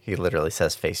flashback, he literally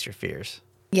says, "Face your fears."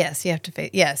 Yes, you have to face.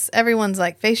 Yes, everyone's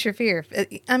like, face your fear.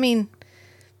 I mean,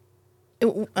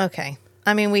 okay.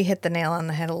 I mean, we hit the nail on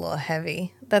the head a little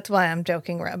heavy. That's why I'm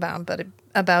joking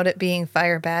about it being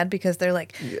fire bad, because they're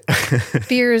like,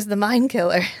 fear is the mind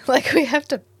killer. Like, we have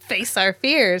to face our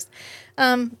fears.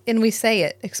 And we say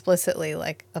it explicitly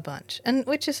like a bunch, and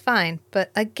which is fine.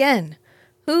 But again,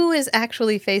 who is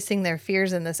actually facing their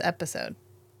fears in this episode?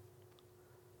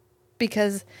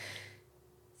 Because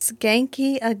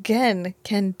Skanky, again,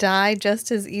 can die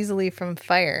just as easily from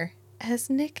fire as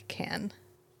Nick can.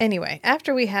 Anyway,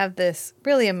 after we have this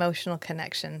really emotional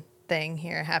connection thing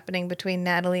here happening between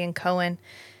Natalie and Cohen,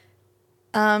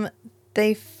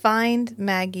 they find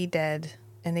Maggie dead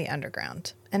in the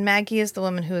underground. And Maggie is the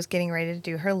woman who is getting ready to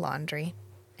do her laundry.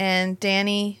 And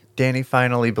Danny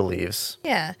finally believes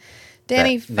that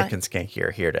Nick and Skanky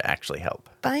are here to actually help.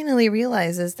 Finally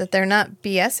realizes that they're not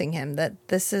BSing him, that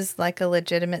this is like a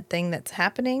legitimate thing that's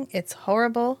happening. It's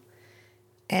horrible.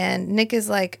 And Nick is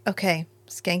like, okay,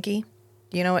 Skanky,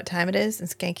 you know what time it is? And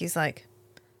Skanky's like,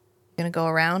 gonna go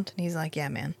around? And he's like, yeah,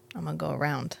 man, I'm gonna go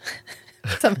around.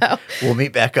 Somehow. We'll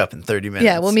meet back up in 30 minutes.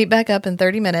 Yeah, we'll meet back up in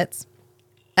 30 minutes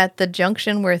at the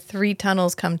junction where 3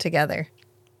 tunnels come together.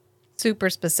 Super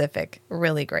specific.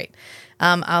 Really great.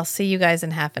 I'll see you guys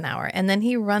in half an hour. And then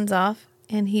he runs off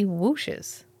and he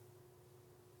whooshes.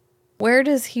 Where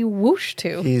does he whoosh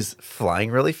to? He's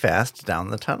flying really fast down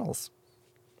the tunnels.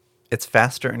 It's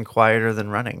faster and quieter than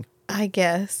running. I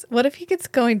guess. What if he gets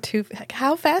going too...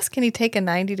 How fast can he take a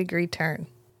 90-degree turn?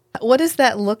 What does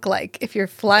that look like if you're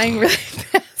flying really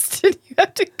fast and you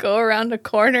have to go around a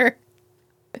corner?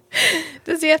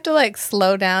 Does he have to like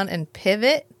slow down and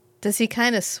pivot? Does he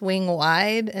kind of swing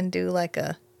wide and do like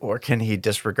a... Or can he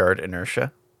disregard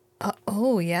inertia?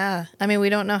 Oh, yeah. I mean, we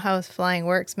don't know how his flying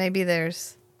works. Maybe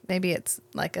it's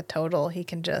like a total. He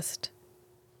can just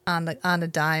on a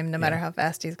dime, no matter how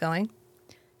fast he's going.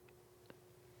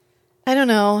 I don't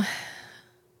know.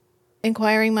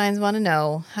 Inquiring minds want to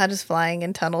know, how does flying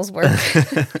in tunnels work?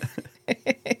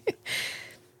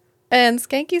 And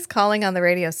Skanky's calling on the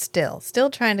radio still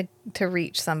trying to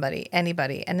reach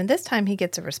anybody. And then this time he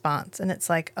gets a response, and it's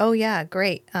like, oh yeah,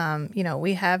 great.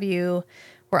 We have you.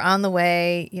 We're on the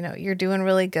way. You're doing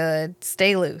really good.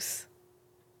 Stay loose.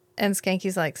 And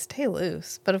Skanky's like, stay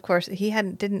loose. But of course he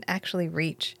didn't actually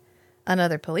reach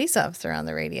another police officer on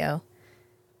the radio.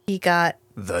 He got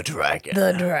the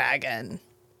dragon.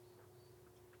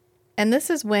 And this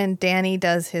is when Danny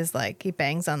does his, he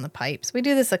bangs on the pipes. We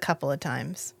do this a couple of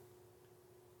times.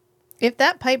 If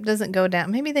that pipe doesn't go down,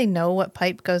 maybe they know what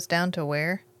pipe goes down to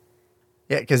where.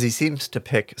 Yeah, because he seems to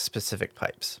pick specific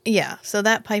pipes. Yeah, so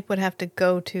that pipe would have to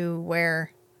go to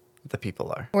where the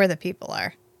people are. Where the people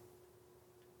are.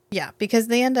 Yeah, because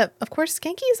they end up, of course,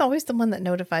 Skanky is always the one that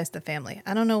notifies the family.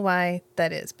 I don't know why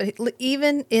that is, but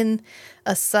even in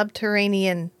a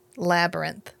subterranean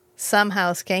labyrinth,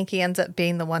 somehow Skanky ends up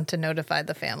being the one to notify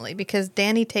the family, because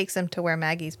Danny takes him to where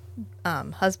Maggie's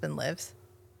husband lives.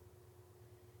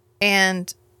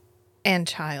 And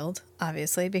child,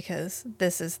 obviously, because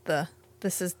this is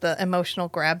the emotional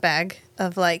grab bag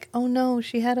of like, oh no,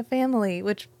 she had a family,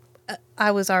 which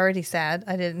I was already sad.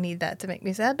 I didn't need that to make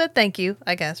me sad, but thank you,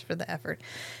 I guess, for the effort.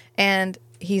 And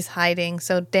he's hiding,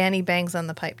 so Danny bangs on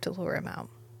the pipe to lure him out.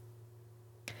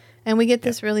 And we get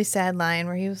this really sad line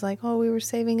where he was like, oh, we were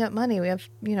saving up money. We have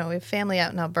family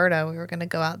out in Alberta. We were going to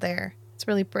go out there. It's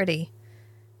really pretty.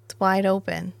 It's wide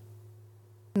open.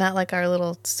 Not like our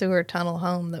little sewer tunnel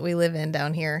home that we live in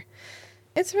down here.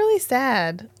 It's really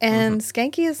sad. And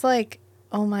Skanky is like,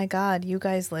 oh my God, you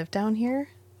guys live down here?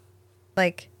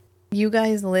 Like, you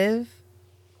guys live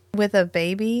with a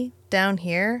baby down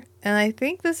here? And I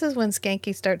think this is when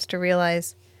Skanky starts to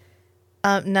realize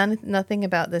nothing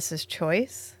about this is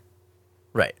choice.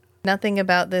 Right. Nothing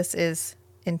about this is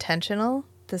intentional.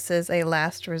 This is a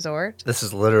last resort. This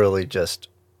is literally just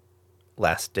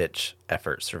last-ditch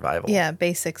effort survival. Yeah,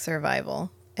 basic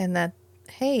survival. And that,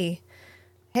 hey,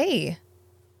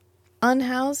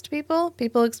 unhoused people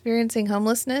experiencing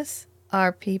homelessness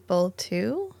are people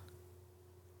too?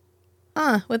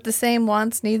 With the same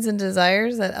wants, needs, and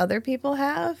desires that other people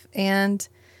have. And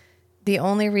the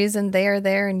only reason they are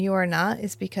there and you are not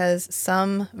is because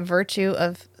some virtue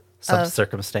of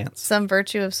circumstance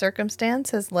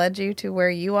has led you to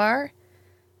where you are.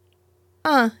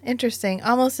 Interesting.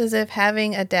 Almost as if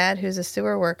having a dad who's a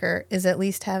sewer worker is at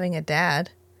least having a dad.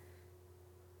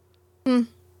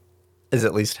 Is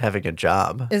at least having a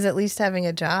job. Is at least having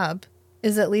a job.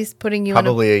 Is at least putting you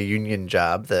probably a union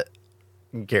job that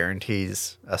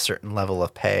guarantees a certain level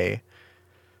of pay.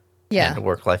 Yeah. And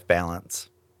work-life balance.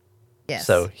 Yes.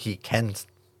 So he can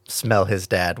smell his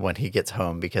dad when he gets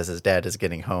home because his dad is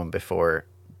getting home before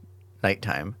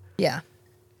nighttime. Yeah.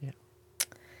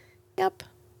 Yep.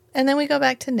 And then we go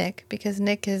back to Nick because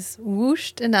Nick is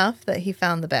whooshed enough that he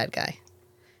found the bad guy.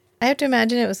 I have to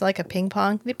imagine it was like a ping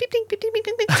pong. Beep, beep, beep, beep, beep,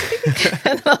 beep, beep,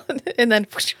 beep, and then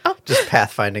whoosh, oh. Just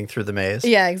pathfinding through the maze.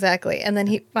 Yeah, exactly. And then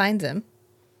he finds him.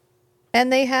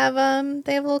 And they have a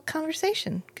little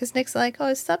conversation because Nick's like, "Oh,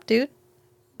 it's sup, dude."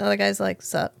 The other guy's like,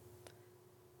 "Sup."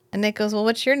 And Nick goes, "Well,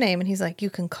 what's your name?" And he's like, "You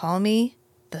can call me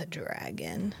the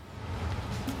Dragon."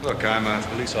 Look, I'm a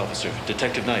Police officer,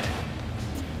 Detective Knight.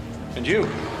 And you?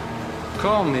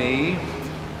 Call me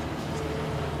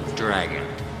Dragon.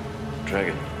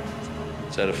 Dragon.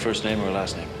 Is that a first name or a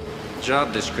last name?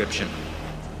 Job description.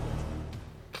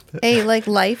 Hey, like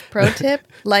life pro tip,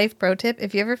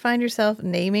 if you ever find yourself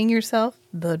naming yourself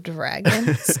the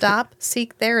Dragon, stop,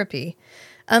 seek therapy.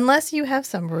 Unless you have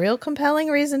some real compelling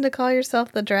reason to call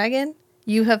yourself the Dragon,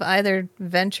 you have either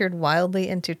ventured wildly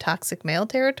into toxic male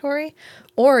territory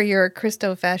or you're a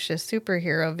Christo-fascist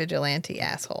superhero vigilante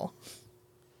asshole.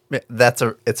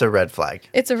 It's a red flag.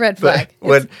 It's a red flag.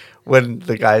 But when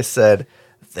the guy said,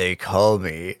 "They call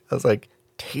me," I was like,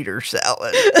 tater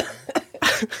salad.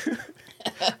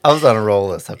 I was on a roll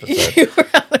this episode. You were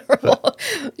on a roll.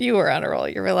 You were on a roll.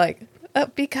 You were like,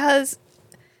 because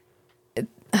it's,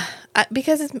 I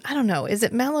don't know. Is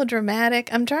it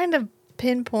melodramatic? I'm trying to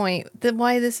pinpoint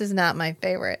why this is not my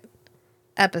favorite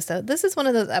episode. This is one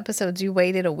of those episodes you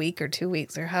waited a week or 2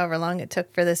 weeks or however long it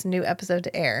took for this new episode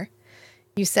to air.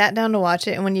 You sat down to watch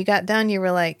it, and when you got done, you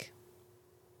were like,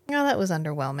 "Oh, that was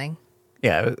underwhelming."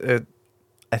 Yeah,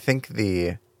 I think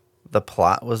the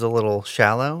plot was a little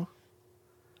shallow.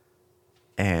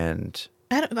 And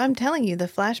I'm telling you, the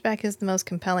flashback is the most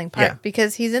compelling part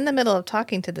because he's in the middle of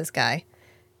talking to this guy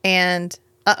and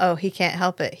he can't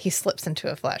help it. He slips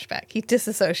into a flashback. He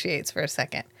disassociates for a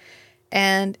second.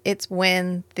 And it's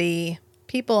when the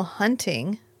people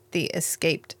hunting the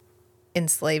escaped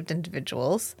enslaved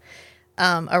individuals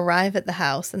arrive at the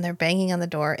house and they're banging on the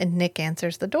door and Nick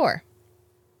answers the door.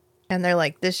 And they're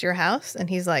like, "This your house?" And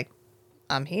he's like,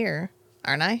 "I'm here,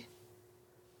 aren't I?"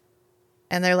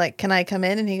 And they're like, "Can I come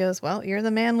in?" And he goes, "Well, you're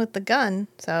the man with the gun,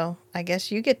 so I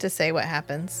guess you get to say what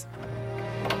happens."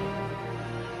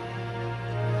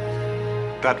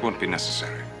 That won't be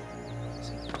necessary.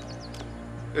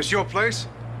 It's your place?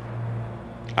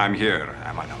 I'm here,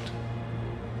 am I not?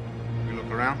 You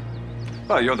look around?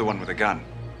 Well, you're the one with the gun.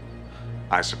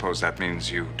 I suppose that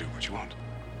means you do what you want.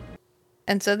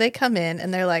 And so they come in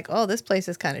and they're like, "Oh, this place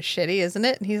is kind of shitty, isn't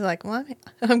it?" And he's like, "Well,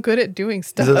 I'm good at doing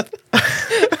stuff."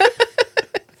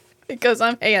 Because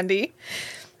I'm handy.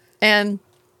 And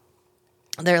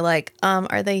they're like,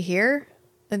 "Are they here?"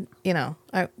 And,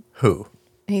 who?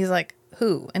 And he's like,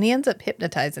 "Who?" And he ends up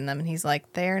hypnotizing them. And he's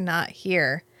like, "They're not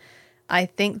here. I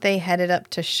think they headed up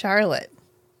to Charlotte."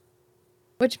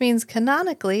 Which means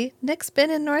canonically, Nick's been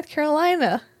in North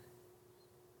Carolina.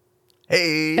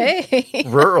 Hey.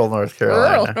 Rural North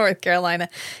Carolina. Rural North Carolina.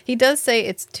 He does say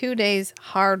it's 2 days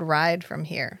hard ride from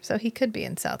here. So he could be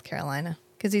in South Carolina.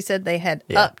 Because he said they head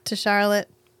up to Charlotte.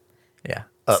 Yeah.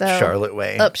 Charlotte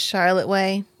Way. Up Charlotte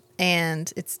Way.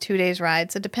 And it's 2 days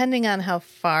ride. So depending on how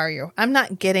far I'm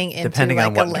not getting into depending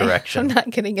on what direction. I'm not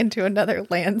getting into another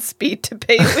land speed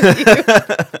debate with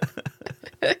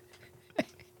you.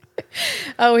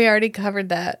 Oh, we already covered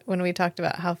that when we talked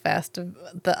about how fast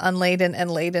the unladen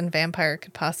and laden vampire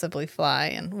could possibly fly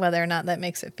and whether or not that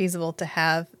makes it feasible to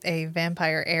have a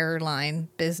vampire airline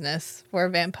business where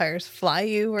vampires fly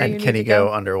you where you need to go. And can he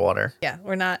go underwater? Yeah,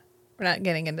 we're not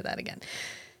getting into that again.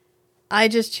 I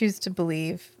just choose to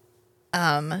believe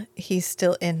he's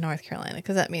still in North Carolina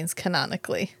because that means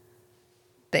canonically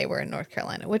they were in North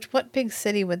Carolina. What big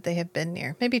city would they have been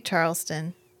near? Maybe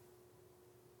Charleston.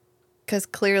 Because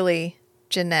clearly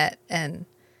Jeanette and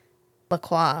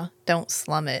LaCroix don't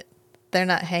slum it. They're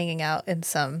not hanging out in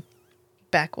some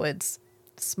backwoods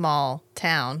small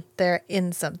town. They're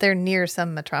near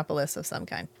some metropolis of some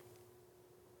kind.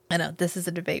 I know this is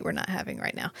a debate we're not having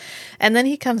right now. And then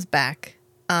he comes back.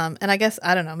 And I guess,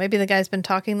 I don't know, maybe the guy's been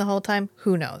talking the whole time.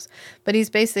 Who knows? But he's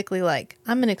basically like,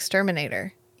 "I'm an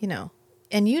exterminator,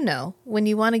 And when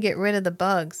you want to get rid of the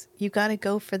bugs, you got to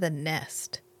go for the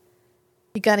nest.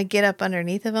 You got to get up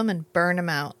underneath of them and burn them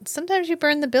out. Sometimes you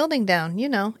burn the building down.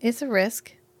 It's a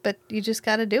risk, but you just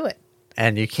got to do it."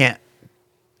 And you can't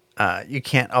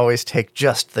always take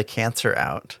just the cancer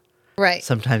out. Right.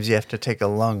 Sometimes you have to take a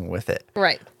lung with it.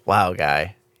 Right. Wow,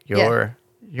 guy. Your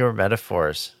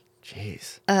metaphors.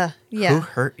 Jeez. Yeah. Who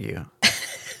hurt you?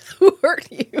 Who hurt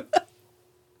you?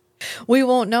 We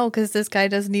won't know because this guy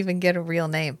doesn't even get a real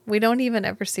name. We don't even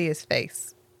ever see his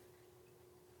face.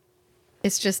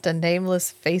 It's just a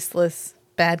nameless, faceless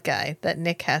bad guy that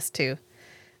Nick has to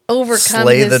overcome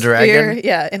Slay his the dragon? fear.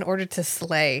 Yeah, in order to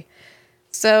slay.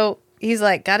 So he's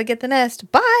like, gotta get the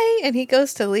nest. Bye. And he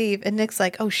goes to leave. And Nick's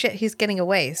like, oh shit, he's getting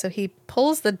away. So he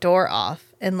pulls the door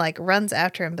off and like runs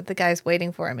after him. But the guy's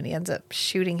waiting for him and he ends up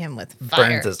shooting him with fire.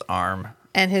 Burns his arm.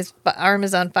 And his arm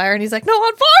is on fire. And he's like, no,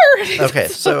 on fire. Okay,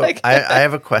 so like, I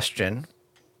have a question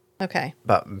okay.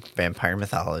 about vampire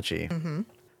mythology. Mm-hmm.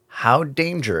 How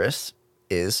dangerous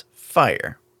is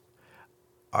fire?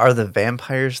 Are the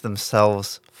vampires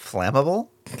themselves flammable?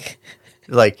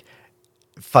 Like,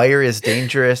 fire is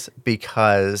dangerous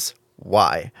because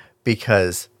why?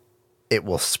 Because it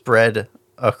will spread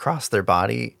across their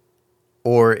body?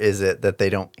 Or is it that they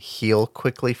don't heal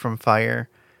quickly from fire?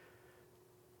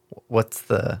 What's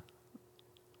the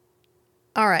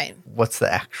All right. What's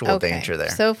the actual Okay. danger there?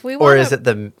 So if we or wanna- is it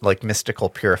the like mystical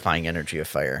purifying energy of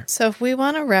fire? So if we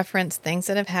want to reference things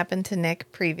that have happened to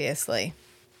Nick previously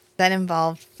that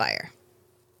involved fire,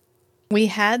 we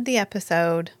had the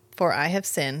episode for I Have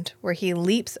Sinned where he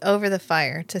leaps over the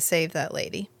fire to save that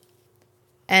lady.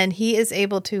 And he is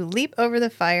able to leap over the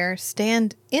fire,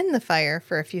 stand in the fire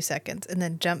for a few seconds, and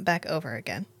then jump back over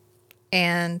again.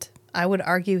 And I would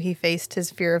argue he faced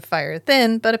his fear of fire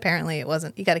then, but apparently it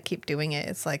wasn't. You got to keep doing it.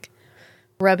 It's like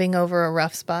rubbing over a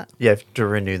rough spot. You have to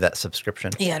renew that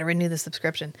subscription. You got to renew the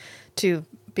subscription to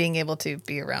being able to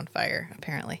be around fire,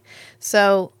 apparently.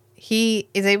 So he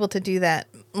is able to do that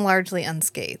largely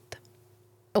unscathed.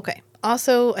 Okay.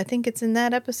 Also, I think it's in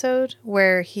that episode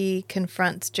where he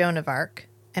confronts Joan of Arc,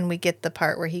 and we get the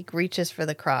part where he reaches for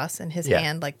the cross and his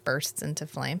hand like bursts into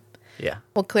flame. Yeah.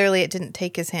 Well, clearly it didn't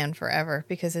take his hand forever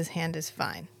because his hand is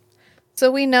fine.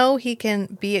 So we know he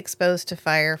can be exposed to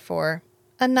fire for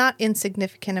a not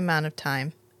insignificant amount of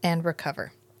time and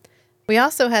recover. We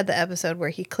also had the episode where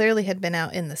he clearly had been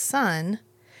out in the sun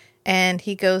and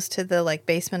he goes to the like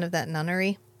basement of that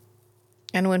nunnery.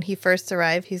 And when he first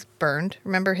arrived, he's burned.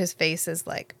 Remember, his face is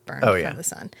like burned from the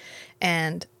sun.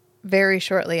 And very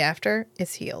shortly after,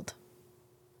 it's healed.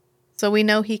 So we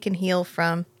know he can heal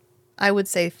from, I would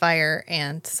say fire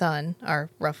and sun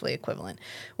are roughly equivalent.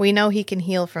 We know he can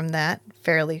heal from that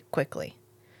fairly quickly.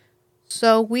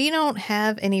 So we don't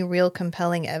have any real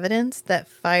compelling evidence that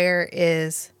fire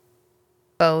is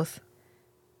both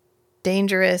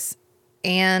dangerous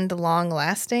and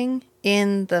long-lasting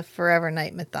in the Forever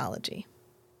Night mythology.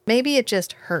 Maybe it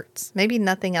just hurts. Maybe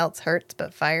nothing else hurts,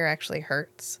 but fire actually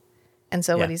hurts. And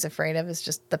so what he's afraid of is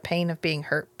just the pain of being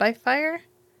hurt by fire.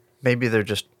 Maybe they're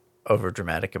just over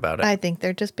dramatic about it. I think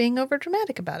they're just being over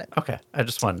dramatic about it. Okay. I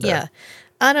just wanted to. Yeah.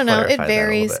 I don't know. It clarify that a little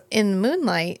varies. bit. In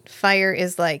Moonlight, fire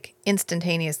is like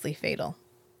instantaneously fatal.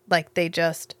 Like they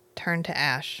just turn to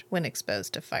ash when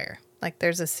exposed to fire. Like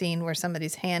there's a scene where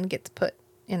somebody's hand gets put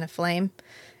in a flame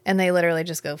and they literally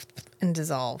just go and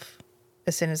dissolve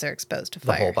as soon as they're exposed to The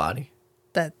fire. whole body.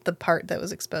 The part that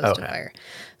was exposed to fire.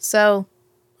 So,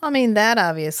 I mean, that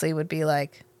obviously would be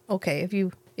like, okay,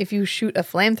 if you shoot a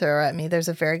flamethrower at me, there's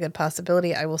a very good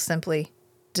possibility I will simply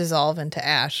dissolve into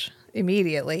ash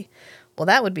immediately. Well,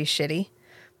 that would be shitty.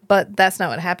 But that's not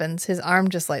what happens. His arm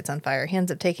just lights on fire. He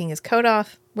ends up taking his coat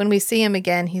off. When we see him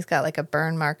again, he's got like a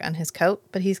burn mark on his coat,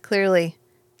 but he's clearly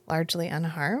largely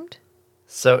unharmed.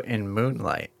 So in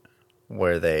Moonlight,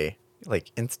 where they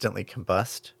like instantly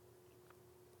combust,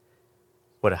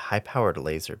 would a high-powered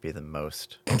laser be the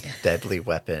most deadly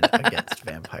weapon against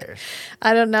vampires?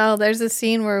 I don't know. There's a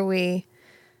scene where we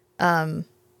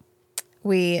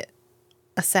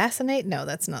assassinate. No,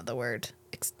 that's not the word.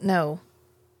 No.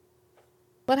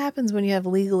 What happens when you have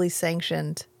legally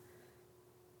sanctioned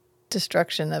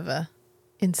destruction of a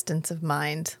instance of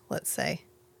mind, let's say?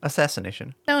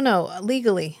 Assassination. No,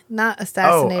 legally, not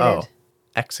assassinated. Oh.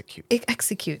 Execute.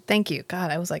 Execute. Thank you.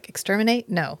 God, I was like, exterminate?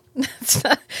 No. It's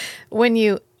not. When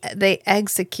they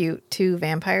execute two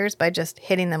vampires by just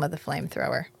hitting them with a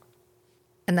flamethrower.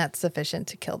 And that's sufficient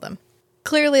to kill them.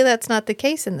 Clearly, that's not the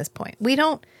case in this point. We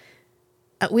don't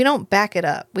back it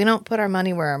up. We don't put our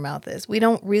money where our mouth is. We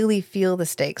don't really feel the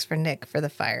stakes for Nick for the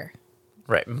fire.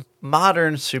 Right.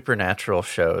 Modern supernatural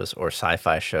shows or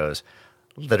sci-fi shows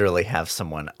literally have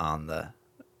someone on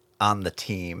the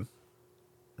team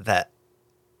that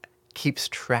keeps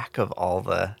track of all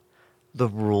the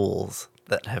rules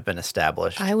that have been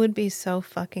established. I would be so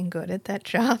fucking good at that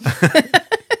job.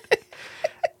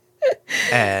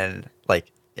 And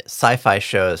like sci-fi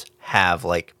shows have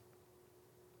like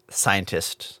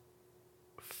scientists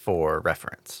for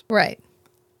reference. Right.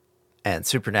 And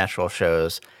supernatural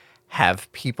shows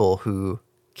have people who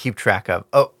keep track of,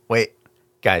 oh, wait,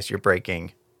 guys, you're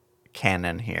breaking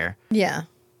canon here. Yeah.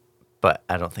 But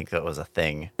I don't think that was a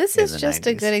thing. This in is the just 90s.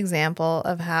 a good example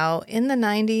of how in the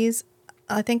 90s,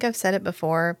 I think I've said it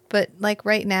before, but like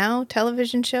right now,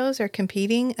 television shows are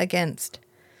competing against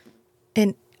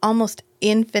an almost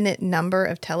infinite number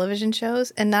of television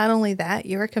shows. And not only that,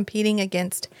 you're competing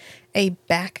against a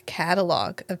back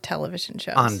catalog of television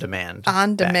shows. On demand.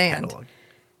 On back demand. catalog.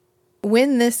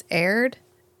 When this aired,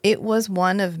 it was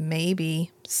one of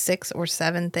maybe 6 or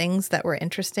 7 things that were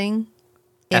interesting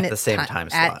At the same time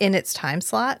slot. in its time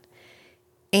slot.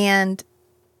 And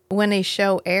when a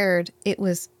show aired, it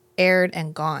was aired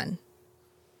and gone.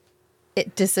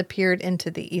 It disappeared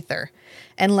into the ether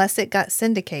unless it got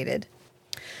syndicated.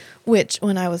 Which,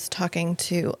 when I was talking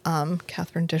to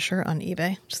Catherine Disher on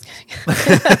eBay, just kidding.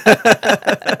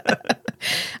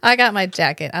 I got my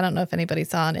jacket. I don't know if anybody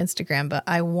saw on Instagram, but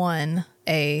I won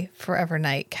a Forever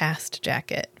Night cast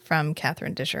jacket from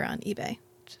Catherine Disher on eBay,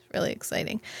 which is really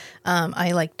exciting.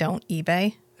 I don't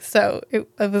eBay, so it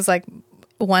was like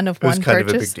one of one kind of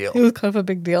a purchase. big deal. It was kind of a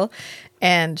big deal.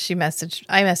 And I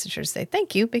messaged her to say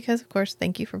thank you because, of course,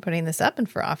 thank you for putting this up and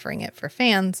for offering it for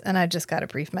fans. And I just got a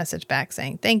brief message back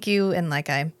saying thank you. And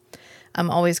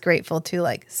I'm always grateful to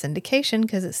syndication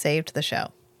because it saved the show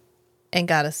and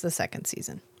got us the 2nd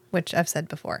season, which I've said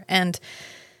before. And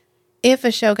if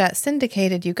a show got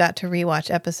syndicated, you got to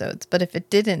rewatch episodes. But if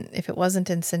it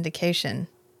wasn't in syndication,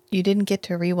 you didn't get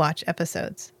to rewatch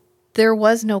episodes. There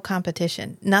was no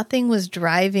competition. Nothing was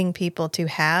driving people to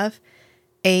have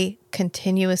a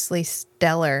continuously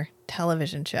stellar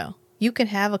television show. You could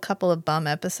have a couple of bum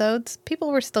episodes.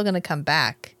 People were still going to come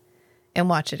back and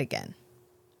watch it again.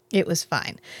 It was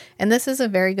fine. And this is a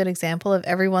very good example of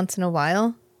every once in a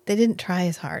while, they didn't try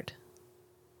as hard.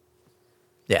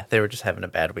 Yeah, they were just having a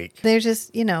bad week. They're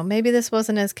just, maybe this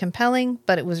wasn't as compelling,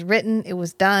 but it was written, it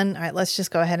was done. All right, let's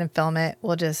just go ahead and film it.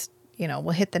 We'll just,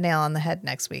 we'll hit the nail on the head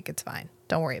next week. It's fine.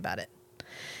 Don't worry about it.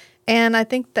 And I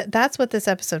think that's what this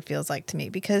episode feels like to me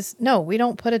because, no, we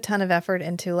don't put a ton of effort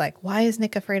into why is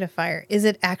Nick afraid of fire? Is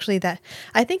it actually that?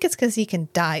 I think it's because he can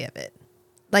die of it.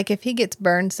 If he gets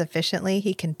burned sufficiently,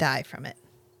 he can die from it.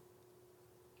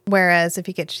 Whereas if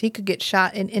he could get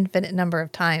shot an infinite number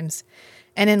of times,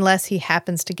 and unless he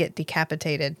happens to get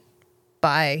decapitated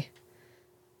by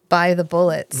the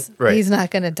bullets, right. He's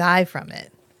not going to die from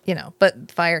it.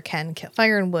 But fire can kill.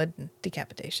 Fire and wood and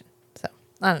decapitation. So,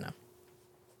 I don't know.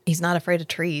 He's not afraid of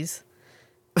trees.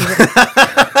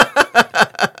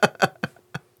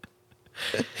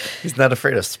 He's not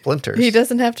afraid of splinters. He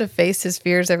doesn't have to face his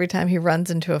fears every time he runs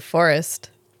into a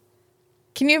forest.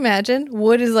 Can you imagine?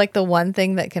 Wood is the one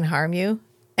thing that can harm you.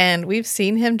 And we've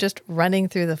seen him just running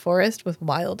through the forest with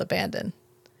wild abandon.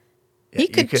 Yeah, he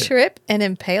could trip and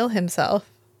impale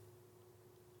himself.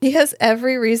 He has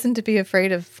every reason to be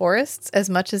afraid of forests as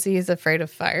much as he is afraid of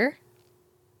fire.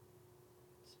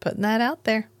 Putting that out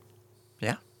there.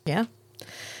 Yeah. Yeah.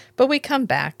 But we come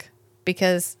back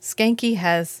because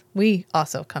we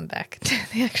also come back to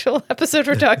the actual episode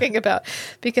we're talking about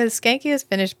because Skanky has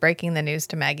finished breaking the news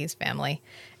to Maggie's family.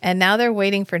 And now they're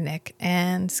waiting for Nick.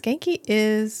 And Skanky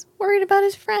is worried about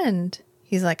his friend.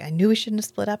 He's like, I knew we shouldn't have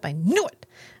split up. I knew it.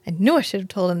 I knew I should have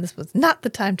told him this was not the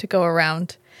time to go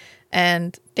around.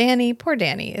 And poor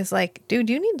Danny, is like, dude,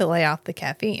 you need to lay off the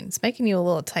caffeine. It's making you a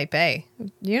little type A.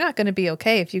 You're not going to be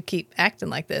okay if you keep acting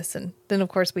like this. And then, of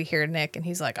course, we hear Nick, and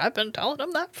he's like, I've been telling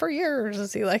him that for years,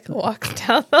 as he walks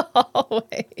down the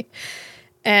hallway.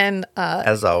 And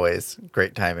as always,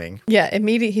 great timing. Yeah,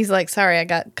 immediately he's like, sorry, I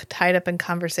got tied up in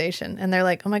conversation. And they're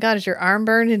like, oh my God, is your arm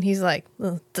burned? And he's like,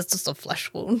 this is a flesh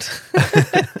wound.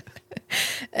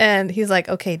 And he's like,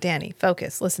 okay, Danny,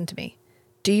 focus, listen to me.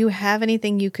 Do you have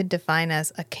anything you could define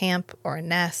as a camp or a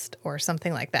nest or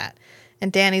something like that?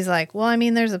 And Danny's like, well, I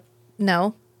mean, there's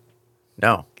no.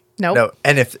 No. Nope. No.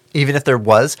 And even if there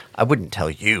was, I wouldn't tell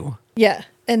you. Yeah.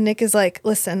 And Nick is like,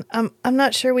 listen, I'm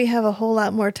not sure we have a whole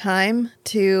lot more time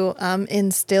to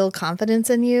instill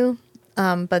confidence in you.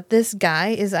 But this guy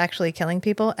is actually killing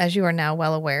people, as you are now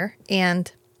well aware.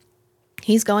 And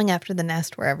he's going after the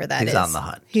nest wherever that is. He's on the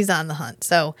hunt. He's on the hunt.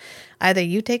 So either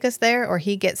you take us there or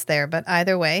he gets there. But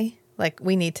either way,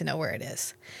 we need to know where it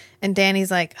is. And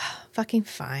Danny's like, oh, fucking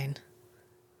fine.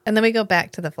 And then we go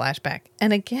back to the flashback.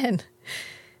 And again,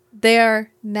 they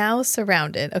are now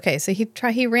surrounded. Okay, so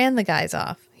he ran the guys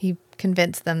off. He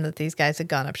convinced them that these guys had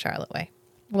gone up Charlotte Way.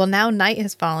 Well, now night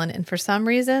has fallen, and for some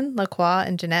reason, LaCroix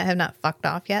and Jeanette have not fucked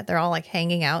off yet. They're all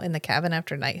hanging out in the cabin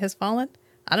after night has fallen.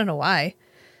 I don't know why.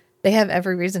 They have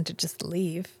every reason to just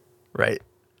leave. Right.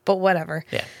 But whatever.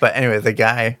 Yeah. But anyway, the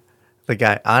guy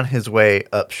on his way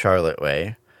up Charlotte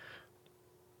Way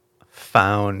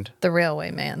found the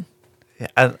railway man.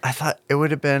 Yeah, I thought it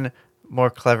would have been more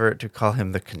clever to call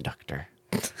him the conductor,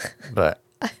 but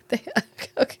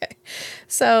Okay.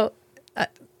 So,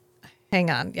 hang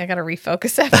on. I got to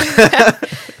refocus after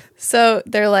that. So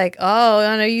they're like, oh,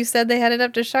 I know you said they headed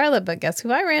up to Charlotte, but guess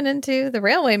who I ran into? The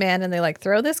railway man. And they like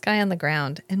throw this guy on the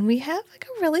ground. And we have like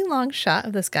a really long shot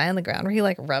of this guy on the ground where he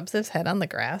like rubs his head on the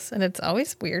grass. And it's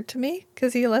always weird to me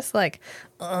because he less like,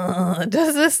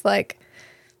 does this like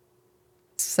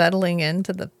settling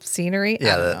into the scenery.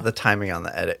 Yeah, the timing on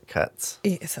the edit cuts.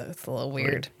 Yeah, so it's a little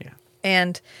weird. Yeah.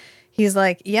 And he's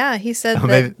like, yeah, he said Oh,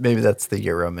 that maybe that's the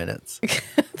Euro minutes.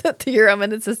 that the Euro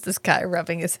minutes is this guy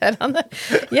rubbing his head on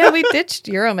the. Yeah, we ditched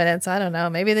Euro minutes. I don't know.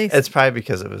 Maybe they. It's probably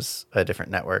because it was a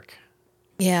different network.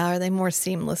 Yeah, or they more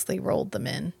seamlessly rolled them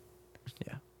in.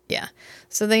 Yeah. Yeah.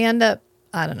 So they end up,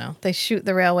 I don't know, they shoot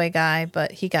the railway guy,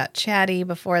 but he got chatty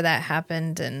before that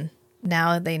happened. And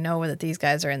now they know that these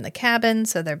guys are in the cabin,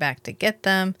 so they're back to get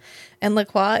them. And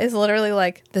Lacroix is literally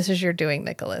like, this is your doing,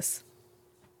 Nicholas.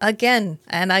 Again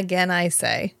and again, I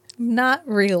say, not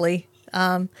really.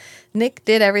 Nick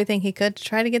did everything he could to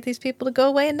try to get these people to go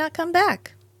away and not come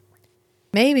back.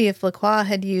 Maybe if Lacroix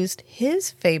had used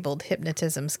his fabled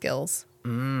hypnotism skills,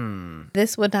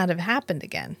 this would not have happened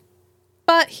again.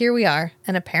 But here we are,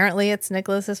 and apparently it's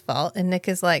Nicholas's fault, and Nick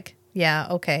is like, yeah,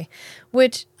 okay.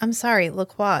 Which, I'm sorry,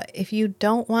 Lacroix, if you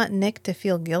don't want Nick to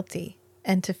feel guilty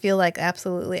and to feel like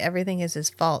absolutely everything is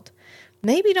his fault,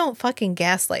 maybe don't fucking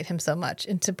gaslight him so much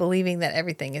into believing that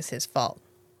everything is his fault.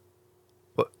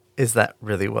 Well, is that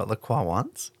really what Lacroix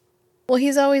wants? Well,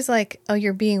 he's always like, oh,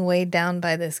 you're being weighed down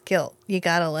by this guilt. You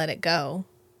gotta let it go.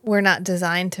 We're not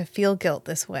designed to feel guilt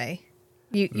this way.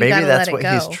 You Maybe gotta that's let it what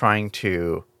go. he's trying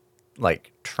to,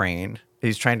 like, train.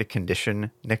 He's trying to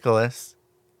condition Nicholas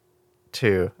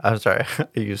to... I'm sorry,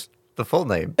 I used the full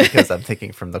name because I'm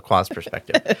thinking from Lacroix's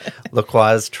perspective.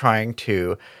 Lacroix is trying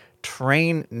to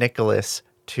train Nicholas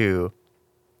to,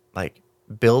 like,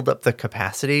 build up the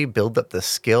capacity, build up the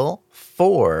skill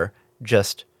for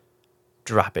just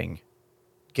dropping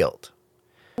guilt.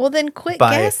 Well, then quit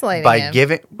gaslighting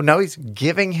him. He's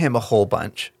giving him a whole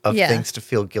bunch of things to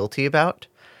feel guilty about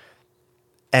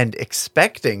and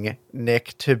expecting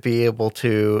Nick to be able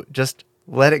to just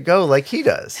let it go like he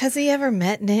does. Has he ever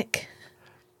met Nick?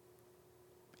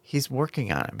 He's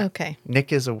working on him. Okay.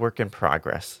 Nick is a work in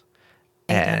progress.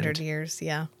 800 years,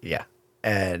 yeah. Yeah.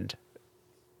 And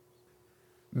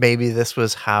maybe this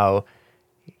was how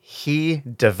he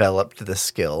developed the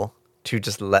skill to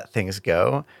just let things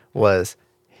go was,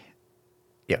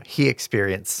 he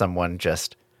experienced someone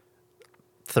just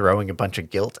throwing a bunch of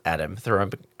guilt at him,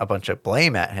 throwing a bunch of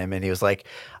blame at him. And he was like,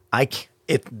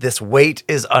 this weight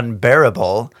is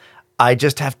unbearable. I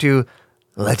just have to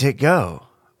let it go.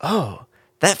 Oh,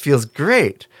 that feels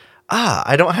great.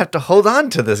 I don't have to hold on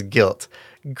to this guilt.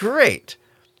 Great.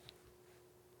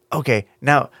 Okay,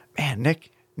 now, man,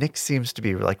 Nick seems to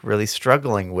be like really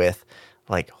struggling with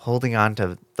like holding on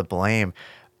to the blame.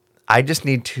 I just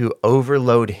need to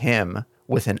overload him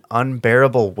with an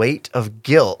unbearable weight of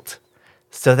guilt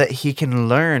so that he can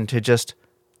learn to just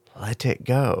let it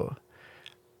go.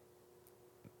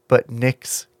 But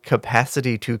Nick's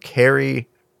capacity to carry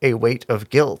a weight of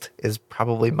guilt is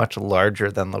probably much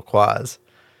larger than Lacroix's.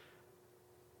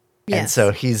 Yes. And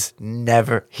so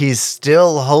he's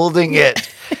still holding it.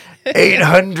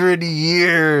 800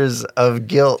 years of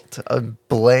guilt, of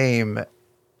blame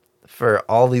for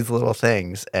all these little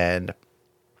things. And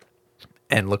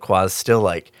Lacroix's still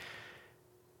like,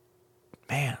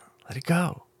 man, let it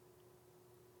go.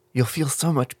 You'll feel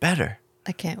so much better.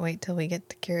 I can't wait till we get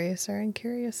to Curiouser and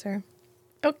Curiouser.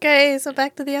 Okay, so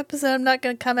back to the episode. I'm not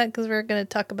going to comment because we're going to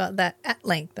talk about that at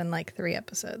length in like 3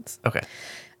 episodes. Okay.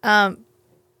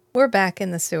 We're back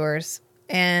in the sewers,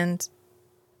 and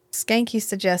Skanky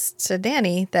suggests to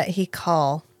Danny that he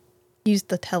use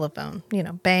the telephone,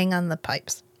 bang on the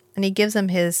pipes. And he gives him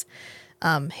his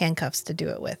handcuffs to do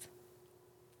it with.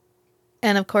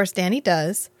 And of course, Danny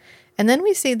does. And then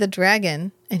we see the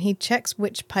dragon, and he checks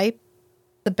which pipe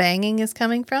the banging is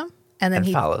coming from. And then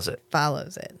he follows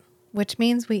it, which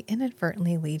means we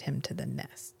inadvertently lead him to the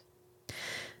nest.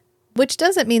 Which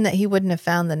doesn't mean that he wouldn't have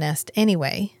found the nest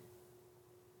anyway.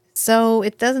 So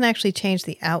it doesn't actually change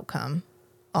the outcome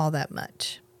all that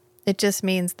much. It just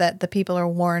means that the people are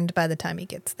warned by the time he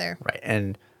gets there. Right.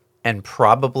 And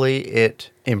probably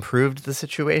it improved the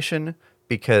situation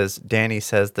because Danny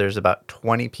says there's about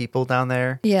 20 people down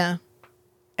there. Yeah.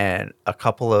 And a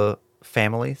couple of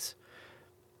families.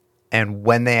 And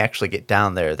when they actually get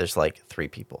down there, there's like 3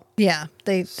 people. Yeah.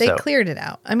 They cleared it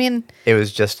out. I mean, it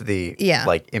was just the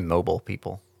like immobile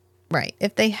people. Right.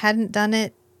 If they hadn't done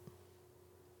it,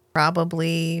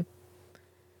 probably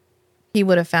he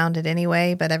would have found it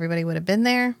anyway, but everybody would have been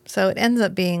there. So it ends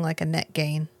up being like a net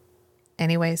gain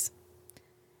anyways.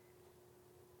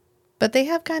 But they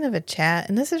have kind of a chat,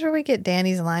 and this is where we get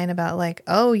Danny's line about like,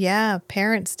 oh yeah,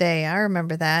 Parents' Day. I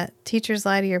remember that. Teachers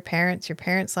lie to your parents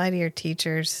lie to your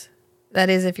teachers. That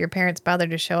is, if your parents bother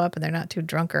to show up and they're not too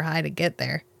drunk or high to get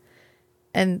there.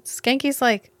 And Skanky's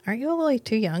like, aren't you a little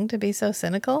too young to be so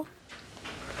cynical?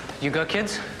 You got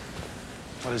kids?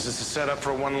 What, is this a setup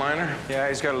for a one-liner? Yeah,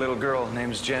 he's got a little girl.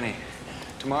 Name's Jenny.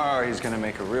 Tomorrow he's gonna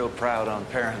make her real proud on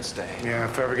Parents' Day. Yeah,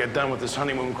 if I ever get done with this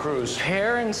honeymoon cruise.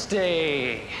 Parents'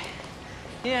 Day.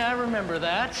 Yeah, I remember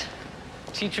that.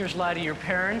 Teachers lie to your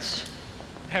parents.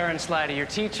 Parents lie to your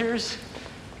teachers.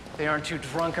 They aren't too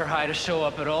drunk or high to show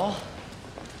up at all.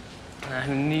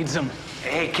 Who needs them?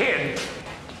 Hey, kid!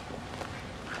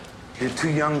 You're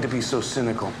too young to be so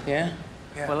cynical. Yeah?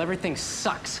 Well, everything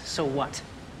sucks, so what?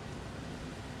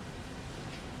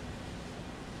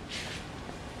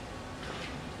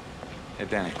 Hey,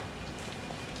 Danny.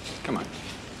 Come on.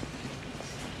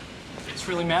 This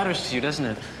really matters to you, doesn't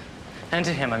it? And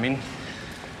to him, I mean.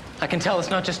 I can tell it's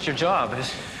not just your job.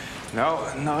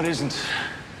 No, it isn't.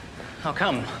 How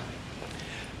come?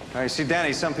 You see,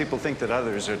 Danny, some people think that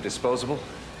others are disposable.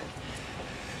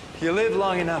 You live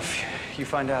long enough, you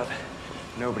find out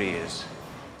nobody is.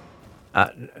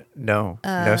 No,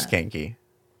 Skanky.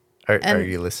 Are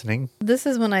you listening? This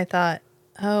is when I thought,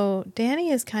 oh, Danny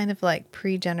is kind of like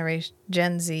pre-generation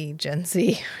Gen Z.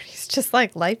 He's just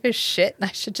like, life is shit and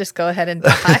I should just go ahead and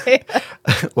die.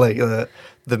 Like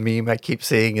the meme I keep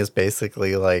seeing is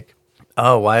basically like,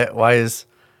 oh, why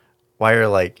are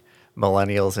like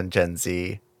millennials and Gen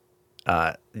Z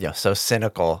so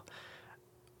cynical?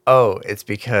 Oh, it's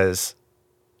because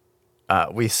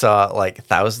we saw like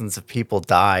thousands of people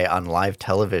die on live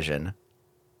television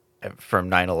from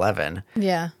 9/11.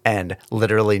 Yeah. And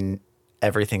literally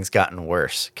everything's gotten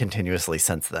worse continuously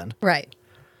since then. Right.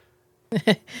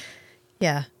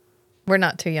 Yeah. We're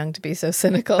not too young to be so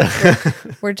cynical.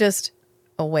 We're just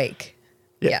awake.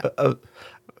 Yeah.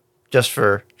 Just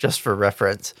for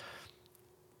reference,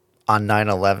 on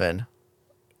 9/11,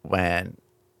 when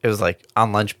it was like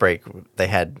on lunch break,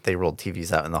 they rolled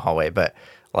TVs out in the hallway, but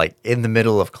like in the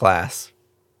middle of class,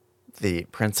 the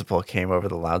principal came over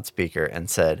the loudspeaker and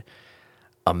said,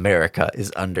 "America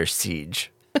is under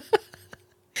siege."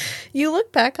 You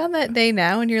look back on that day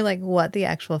now and you're like, what the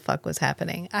actual fuck was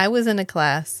happening? I was in a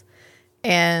class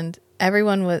and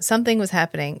something was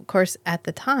happening. Of course, at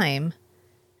the time,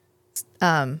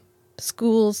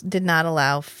 schools did not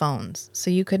allow phones. So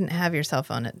you couldn't have your cell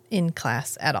phone in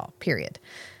class at all, period.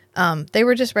 They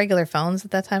were just regular phones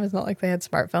at that time. It's not like they had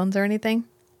smartphones or anything.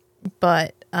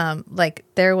 But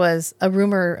there was a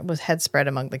rumor had spread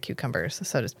among the cucumbers,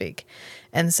 so to speak.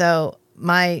 And so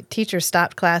my teacher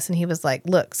stopped class and he was like,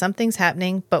 look, something's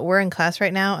happening, but we're in class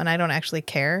right now and I don't actually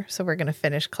care. So we're going to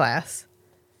finish class.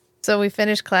 So we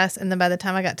finished class. And then by the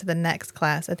time I got to the next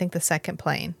class, I think the second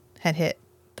plane had hit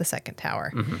the second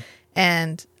tower. Mm-hmm.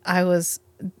 And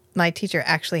my teacher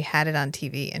actually had it on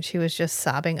TV and she was just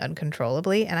sobbing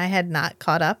uncontrollably. And I had not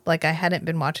caught up. Like I hadn't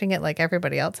been watching it like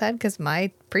everybody else had because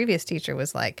my previous teacher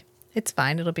was like, it's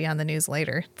fine. It'll be on the news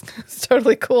later. It's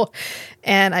totally cool.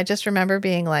 And I just remember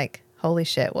being like, holy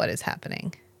shit, what is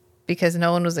happening? Because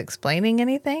no one was explaining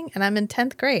anything. And I'm in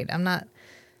 10th grade. I'm not,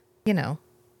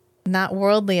 not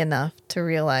worldly enough to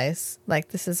realize like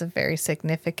this is a very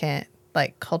significant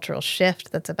like cultural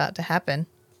shift that's about to happen.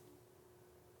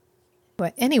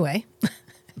 But anyway,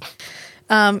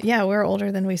 we're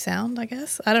older than we sound, I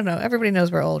guess. I don't know. Everybody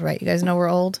knows we're old, right? You guys know we're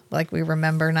old. Like we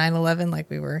remember 9/11 like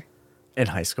we were in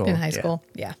high school.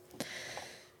 Yeah.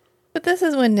 But this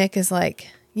is when Nick is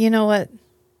like, you know what?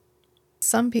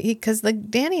 Because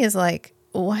Danny is like,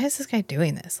 why is this guy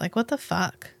doing this? Like, what the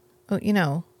fuck?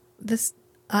 Well, this,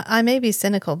 I may be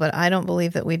cynical, but I don't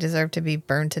believe that we deserve to be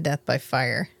burned to death by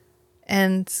fire.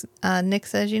 And Nick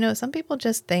says, some people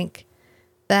just think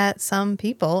that some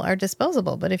people are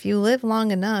disposable. But if you live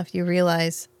long enough, you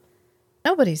realize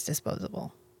nobody's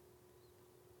disposable.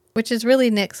 Which is really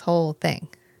Nick's whole thing.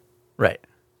 Right.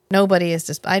 Nobody's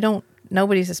disposable.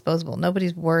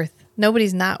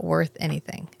 Nobody's not worth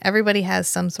anything. Everybody has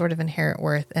some sort of inherent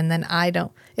worth. And then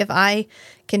if I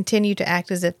continue to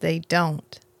act as if they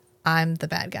don't, I'm the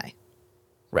bad guy.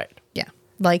 Right. Yeah.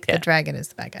 The dragon is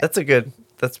the bad guy.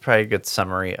 That's probably a good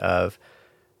summary of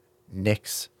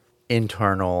Nick's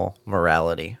internal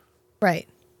morality. Right.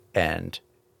 And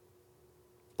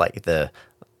like the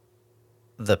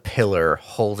pillar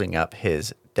holding up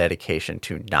his dedication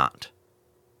to not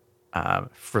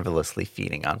frivolously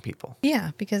feeding on people.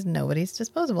 Yeah, because nobody's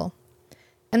disposable.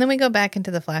 And then we go back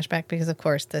into the flashback because, of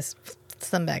course, this blasts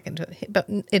them back into it. But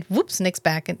it whoops Nick's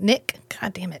back and Nick,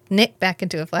 god damn it, Nick back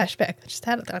into a flashback. I just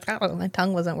had it. My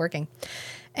tongue wasn't working.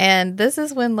 And this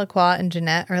is when LaCroix and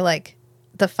Jeanette are like,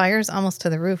 the fire's almost to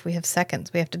the roof. We have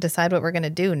seconds. We have to decide what we're going to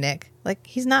do, Nick. Like,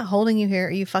 he's not holding you here.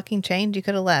 Are you fucking chained? You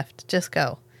could have left. Just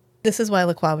go. This is why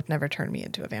LaCroix would never turn me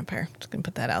into a vampire. Just going to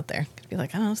put that out there. Could be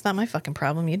like, oh, it's not my fucking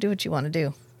problem. You do what you want to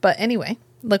do. But anyway,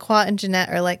 LaCroix and Jeanette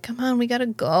are like, come on, we got to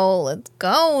go. Let's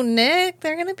go, Nick.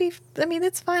 They're going to be, I mean,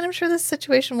 it's fine. I'm sure this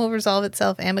situation will resolve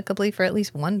itself amicably for at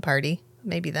least one party.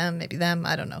 Maybe them.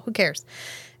 I don't know. Who cares?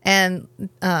 And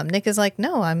Nick is like,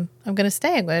 no, I'm going to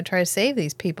stay. I'm going to try to save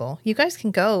these people. You guys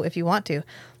can go if you want to.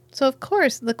 So, of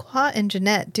course, LaCroix and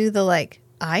Jeanette do the, like,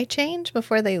 eye change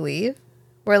before they leave,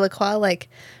 where LaCroix, like,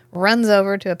 runs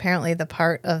over to apparently the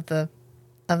part of the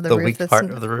roof. Weak part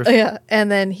of the roof. Yeah.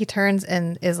 And then he turns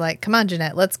and is like, come on,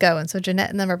 Jeanette, let's go. And so Jeanette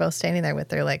and them are both standing there with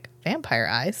their, like, vampire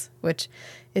eyes, which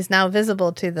is now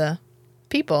visible to the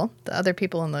people, the other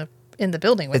people in the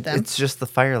building with them. It's just the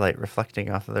firelight reflecting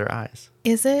off of their eyes.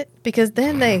 Is it? Because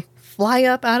then they fly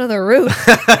up out of the roof.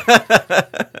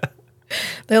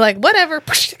 They're like, whatever.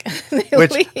 They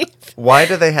leave. Why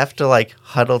do they have to, like,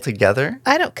 huddle together?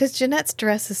 I don't, because Jeanette's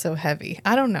dress is so heavy.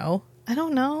 I don't know.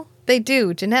 They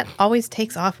do. Jeanette always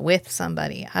takes off with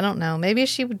somebody. I don't know. Maybe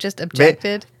she just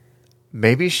objected.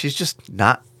 Maybe she's just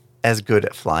not as good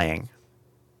at flying.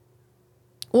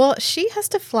 Well, she has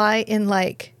to fly in,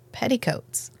 like,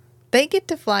 petticoats. They get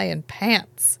to fly in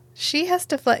pants. She has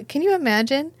to fly. Can you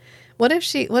imagine? What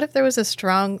if there was a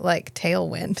strong, like,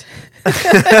 tailwind?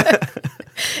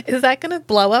 Is that going to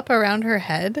blow up around her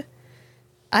head?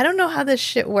 I don't know how this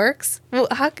shit works. Well,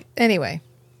 anyway,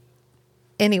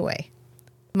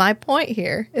 my point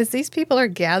here is these people are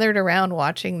gathered around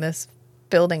watching this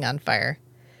building on fire.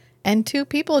 And two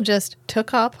people just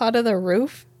took off out of the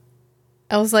roof.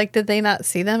 I was like, did they not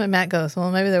see them? And Matt goes,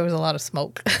 well, maybe there was a lot of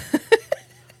smoke.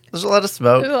 There's a lot of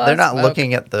smoke. They're not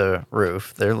looking at the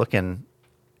roof. They're looking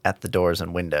at the doors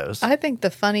and windows. I think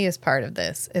the funniest part of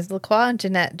this is LaCroix and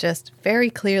Jeanette just very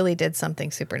clearly did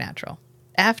something supernatural.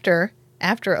 After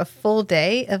a full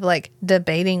day of, like,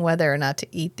 debating whether or not to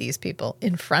eat these people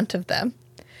in front of them.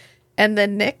 And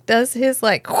then Nick does his,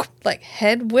 like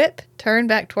head whip, turn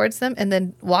back towards them, and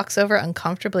then walks over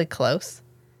uncomfortably close.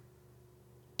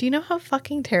 Do you know how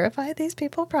fucking terrified these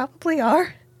people probably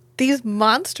are? These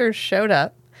monsters showed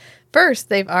up. First,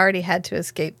 they've already had to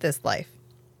escape this life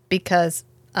because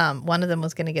one of them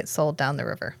was going to get sold down the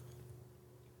river.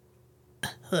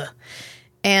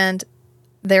 And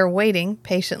they're waiting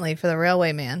patiently for the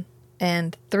railway man.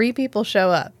 And 3 people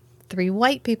show up. 3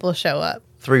 white people show up.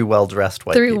 3 well-dressed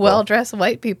white people. 3 well-dressed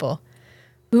white people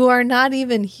who are not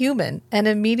even human and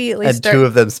immediately and 2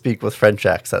 of them speak with French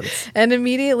accents. And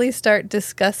immediately start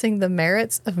discussing the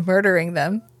merits of murdering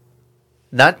them.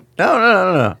 No.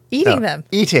 Eating them.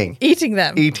 Eating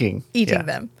Yeah.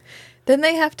 them. Then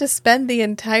they have to spend the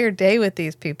entire day with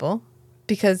these people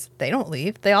because they don't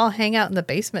leave. They all hang out in the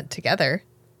basement together.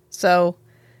 So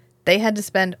they had to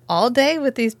spend all day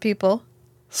with these people.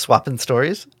 Swapping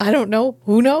stories? I don't know.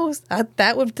 Who knows?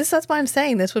 That's why I'm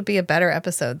saying this would be a better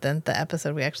episode than the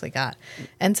episode we actually got.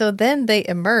 And so then they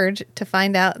emerge to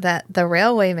find out that the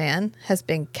railway man has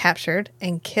been captured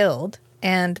and killed,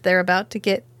 and they're about to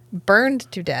get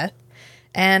burned to death.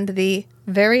 And the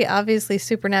very obviously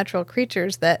supernatural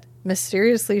creatures that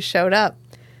mysteriously showed up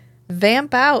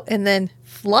vamp out and then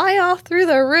fly off through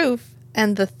the roof.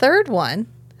 And the third one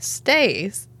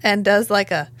stays and does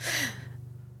gets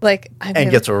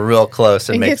real close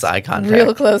and makes eye contact.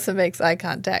 Real close and makes eye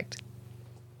contact.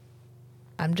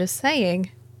 I'm just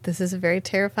saying, this is a very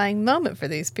terrifying moment for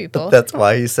these people. But that's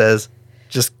why he says,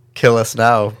 just kill us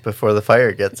now before the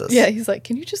fire gets us. Yeah, he's like,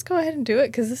 can you just go ahead and do it?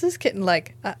 Because this is getting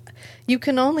you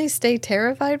can only stay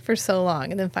terrified for so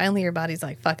long. And then finally your body's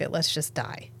like, fuck it, let's just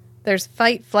die. There's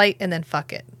fight, flight, and then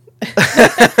fuck it.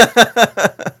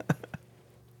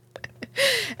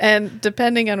 And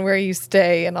depending on where you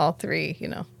stay in all 3,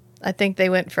 I think they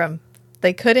went from,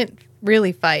 they couldn't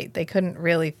really fight. They couldn't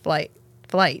really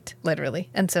flight,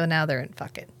 literally. And so now they're in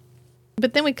fuck it.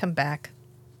 But then we come back.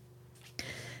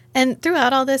 And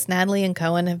throughout all this, Natalie and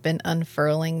Cohen have been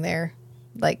unfurling their,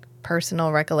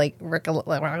 personal God,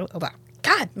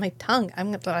 my tongue.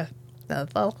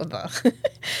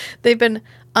 They've been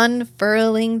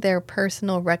unfurling their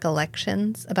personal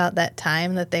recollections about that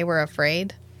time that they were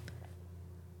afraid.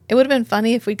 It would have been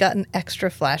funny if we'd gotten extra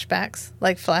flashbacks,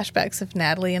 like flashbacks of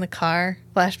Natalie in a car,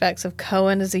 flashbacks of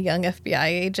Cohen as a young FBI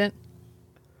agent.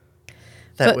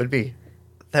 That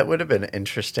would have been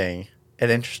interesting. An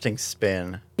interesting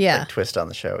spin. Yeah. Twist on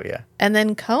the show, yeah. And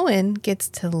then Cohen gets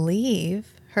to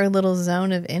leave her little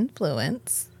zone of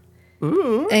influence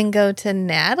and go to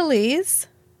Natalie's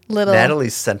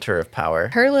center of power.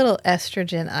 her little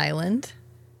estrogen island.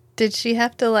 Did she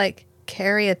have to like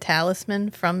carry a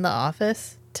talisman from the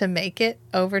office to make it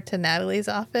over to Natalie's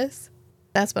office?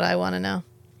 That's what I want to know.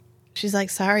 She's like,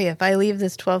 sorry, if I leave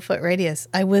this 12-foot radius,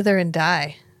 I wither and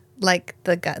die. Like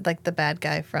the guy, like the bad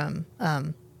guy from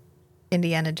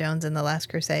Indiana Jones in The Last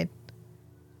Crusade.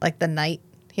 Like the knight,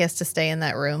 he has to stay in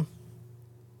that room.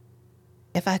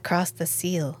 If I cross the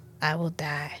seal, I will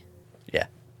die. Yeah.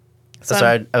 So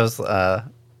So I was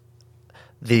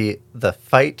the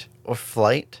fight or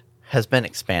flight has been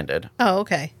expanded. Oh,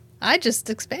 okay. I just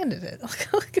expanded it.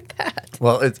 Look at that.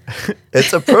 Well,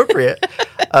 it's appropriate,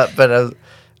 but I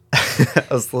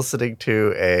was listening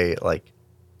to a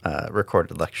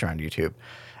recorded lecture on YouTube,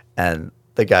 and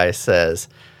the guy says,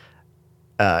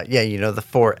 the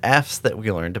 4 F's that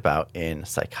we learned about in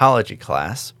psychology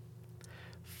class: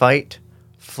 fight,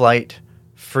 flight,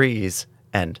 freeze,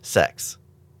 and sex.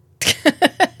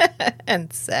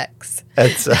 And sex.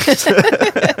 And sex.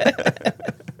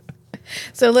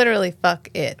 So literally, fuck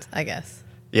it, I guess.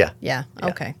 Yeah. Yeah.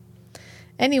 Okay.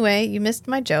 Anyway, you missed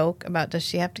my joke about does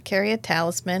she have to carry a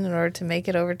talisman in order to make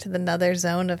it over to the nether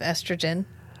zone of estrogen,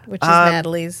 which is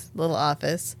Natalie's little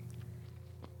office.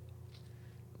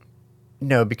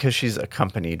 No, because she's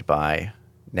accompanied by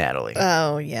Natalie.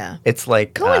 Oh, yeah. It's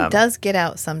like Cohen does get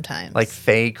out sometimes. like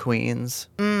Fae Queens.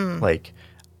 Like,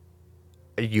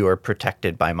 you are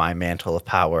protected by my mantle of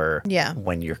power. Yeah.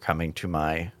 When you're coming to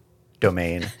my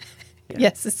domain.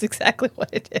 Yes, it's exactly what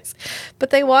it is.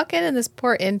 But they walk in and this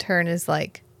poor intern is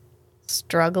like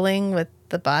struggling with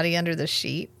the body under the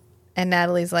sheet. And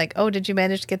Natalie's like, oh, did you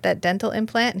manage to get that dental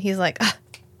implant? And he's like,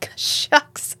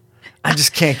 shucks. I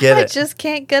just can't get I it. just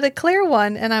can't get a clear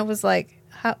one. And I was like,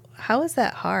 how is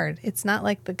that hard? It's not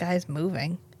like the guy's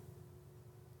moving.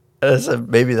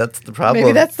 Maybe that's the problem.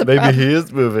 Maybe that's the problem. Maybe he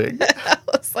is moving. I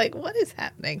was like, what is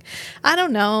happening? I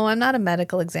don't know. I'm not a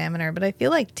medical examiner, but I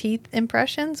feel like teeth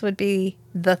impressions would be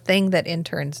the thing that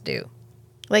interns do.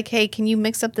 Like, hey, can you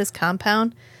mix up this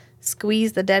compound,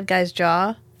 squeeze the dead guy's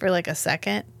jaw for like a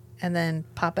second, and then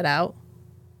pop it out?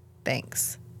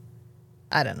 Thanks.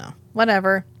 I don't know.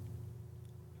 Whatever.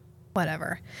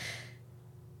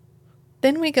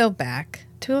 Then we go back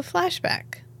to a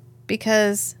flashback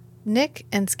because Nick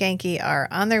and Skanky are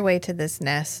on their way to this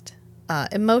nest.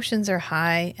 Emotions are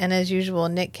high, and as usual,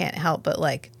 Nick can't help but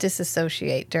like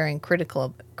disassociate during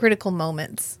critical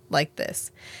moments like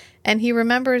this. And he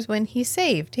remembers when he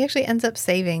actually ends up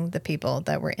saving the people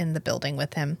that were in the building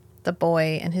with him, the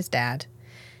boy and his dad.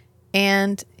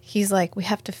 And he's like, we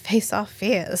have to face off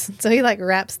fears. So he like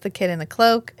wraps the kid in a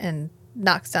cloak and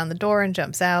knocks down the door and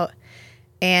jumps out.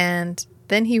 And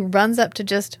then he runs up to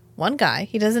just one guy.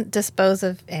 He doesn't dispose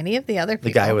of any of the other people.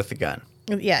 The guy with the gun.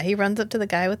 Yeah, he runs up to the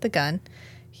guy with the gun.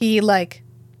 He like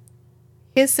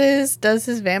hisses, does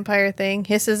his vampire thing,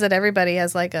 hisses at everybody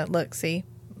as like a look, see,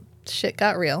 shit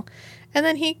got real. And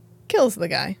then he kills the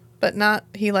guy, but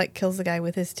he like kills the guy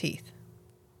with his teeth.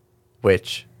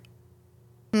 Which,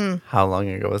 how long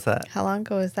ago was that? How long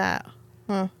ago was that?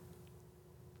 Huh.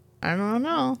 I don't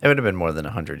know. It would have been more than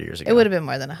 100 years ago. It would have been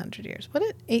more than 100 years.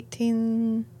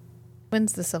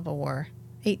 When's the Civil War?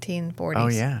 1840s. Oh,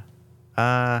 yeah.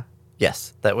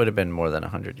 Yes, that would have been more than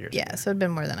 100 years Yeah, ago. so it would have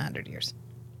been more than 100 years.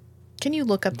 Can you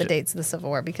look up the dates of the Civil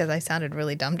War? Because I sounded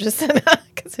really dumb just then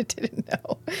because I didn't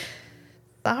know.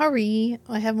 Sorry.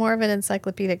 I have more of an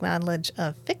encyclopedic knowledge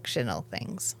of fictional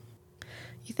things.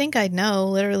 You think I'd know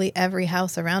literally every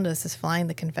house around us is flying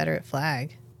the Confederate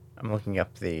flag. I'm looking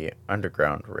up the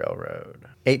Underground Railroad.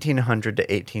 1800 to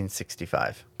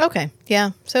 1865. Okay,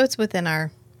 yeah. So it's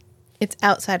it's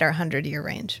outside our 100-year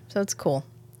range. So it's cool.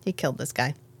 He killed this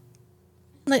guy.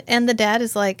 And the dad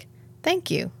is like,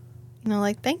 thank you.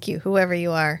 Thank you, whoever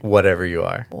you are. Whatever you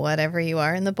are. Whatever you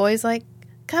are. And the boy's like,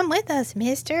 come with us,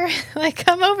 mister.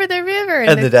 Come over the river.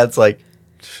 And the dad's like,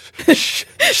 shh,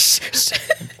 shh, shh.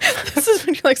 This is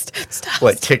when you're like, stop.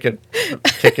 What, kicking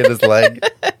his leg?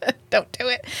 Don't do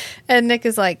it. And Nick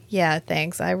is like, yeah,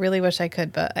 thanks. I really wish I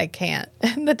could, but I can't.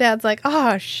 And the dad's like,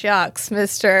 oh, shucks,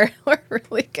 mister. We're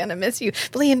really going to miss you.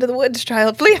 Flee into the woods,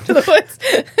 child. Flee into the woods.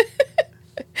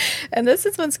 And this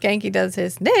is when Skanky does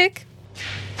his Nick.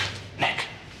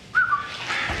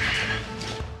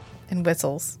 And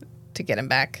whistles to get him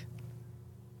back.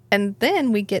 And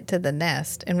then we get to the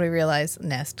nest and we realize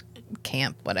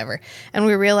camp, whatever. And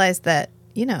we realize that,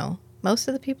 most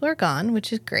of the people are gone,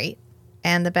 which is great.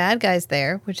 And the bad guy's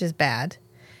there, which is bad.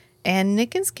 And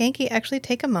Nick and Skanky actually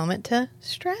take a moment to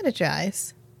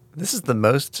strategize. This is the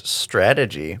most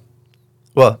strategy.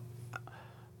 Well,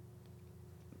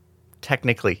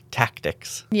 technically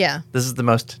tactics. Yeah. This is the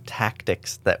most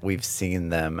tactics that we've seen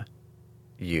them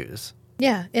use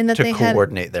Yeah, in that to they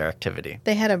coordinate their activity.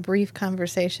 They had a brief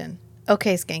conversation.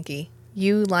 Okay, Skanky,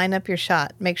 you line up your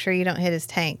shot. Make sure you don't hit his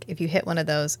tank. If you hit one of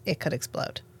those, it could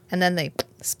explode. And then they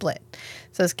split.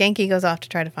 So Skanky goes off to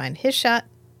try to find his shot.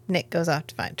 Nick goes off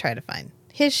to try to find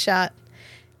his shot.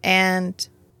 And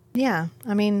yeah,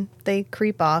 I mean, they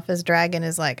creep off as Dragon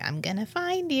is like, I'm going to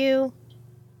find you.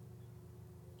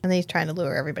 And then he's trying to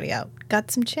lure everybody out.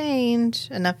 Got some change.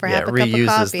 Enough for half a cup of reuses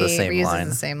coffee. the same line.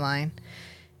 The same line.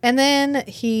 And then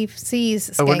he sees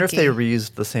Skanky. I wonder if they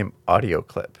reused the same audio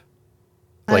clip.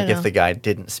 Like don't if know. the guy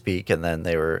didn't speak and then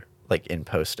they were like in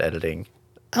post editing.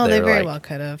 Oh, they very well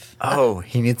could have. Oh,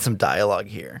 he needs some dialogue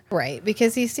here. Right,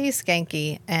 because he sees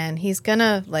Skanky and he's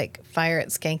gonna like fire at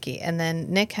Skanky, and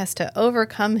then Nick has to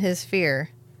overcome his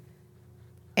fear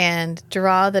and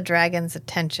draw the dragon's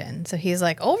attention. So he's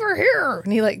like, over here,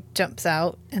 and he like jumps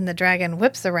out, and the dragon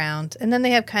whips around, and then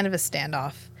they have kind of a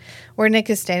standoff where Nick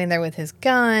is standing there with his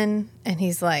gun, and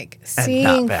he's like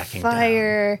seeing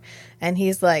fire, and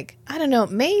he's like, I don't know,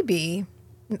 maybe.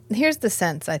 Here's the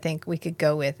sense I think we could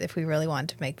go with if we really wanted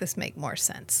to make this make more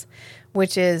sense,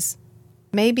 which is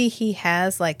maybe he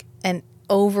has like an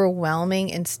overwhelming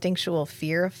instinctual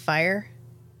fear of fire.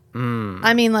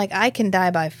 I mean, like, I can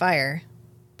die by fire,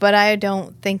 but I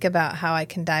don't think about how I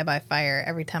can die by fire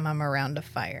every time I'm around a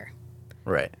fire.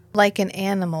 Right. Like an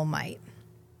animal might.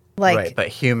 Like, right, but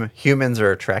humans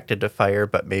are attracted to fire,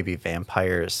 but maybe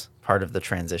vampires, part of the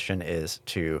transition is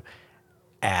to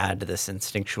add this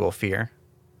instinctual fear.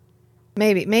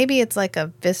 Maybe it's like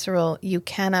a visceral, you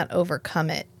cannot overcome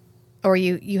it, or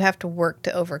you have to work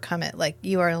to overcome it. Like,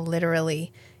 you are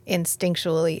literally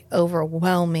instinctually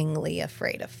overwhelmingly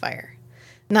afraid of fire.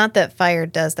 Not that fire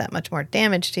does that much more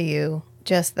damage to you,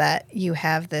 just that you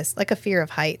have this, like a fear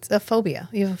of heights, a phobia.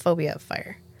 You have a phobia of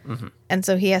fire. Mm-hmm. And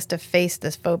so he has to face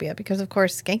this phobia because, of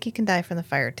course, Skanky can die from the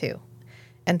fire too.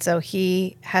 And so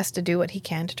he has to do what he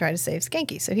can to try to save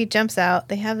Skanky. So he jumps out.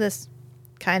 They have this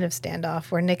kind of standoff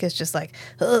where Nick is just like,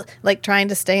 ugh, like trying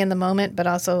to stay in the moment, but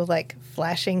also like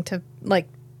flashing to like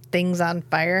things on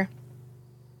fire.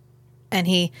 And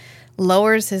he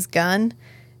lowers his gun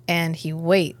and he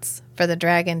waits for the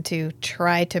dragon to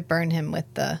try to burn him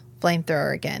with the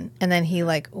flamethrower again. And then he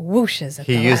like whooshes at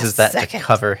the last second. He uses that to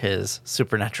cover his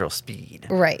supernatural speed.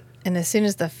 Right. And as soon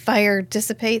as the fire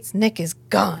dissipates, Nick is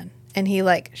gone. And he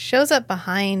like shows up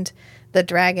behind the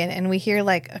dragon and we hear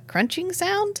like a crunching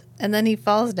sound and then he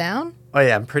falls down. Oh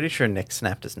yeah, I'm pretty sure Nick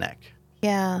snapped his neck.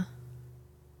 Yeah.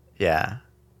 Yeah.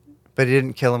 But he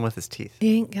didn't kill him with his teeth.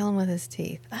 He didn't kill him with his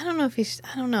teeth. I don't know if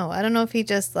I don't know if he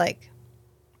just like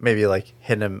maybe like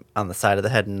hit him on the side of the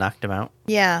head and knocked him out.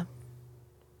 Yeah.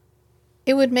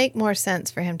 It would make more sense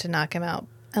for him to knock him out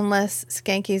unless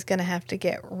Skanky's going to have to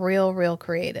get real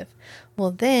creative.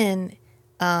 Well, then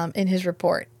in his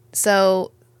report.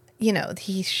 So, you know,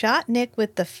 he shot Nick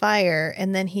with the fire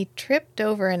and then he tripped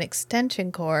over an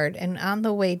extension cord and on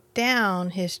the way down,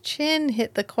 his chin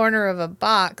hit the corner of a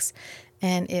box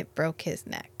and it broke his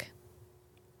neck.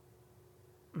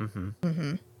 Mm-hmm.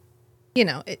 Mm-hmm. You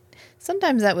know,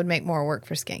 sometimes that would make more work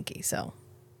for Skanky, so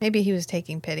maybe he was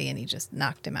taking pity and he just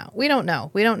knocked him out. We don't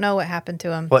know. We don't know what happened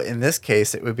to him. Well, in this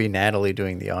case, it would be Natalie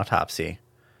doing the autopsy.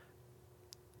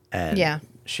 And yeah.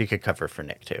 She could cover for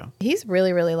Nick, too. He's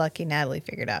really lucky Natalie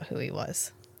figured out who he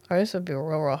was. Or this would be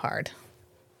real hard.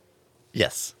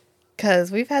 Yes.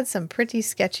 Because we've had some pretty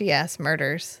sketchy-ass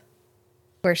murders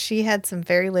where she had some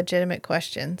very legitimate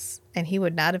questions and he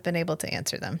would not have been able to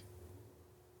answer them.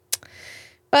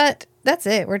 But that's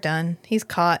it. We're done. He's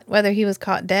caught. Whether he was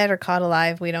caught dead or caught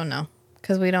alive, we don't know.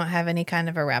 Because we don't have any kind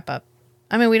of a wrap-up.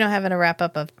 I mean, we don't have a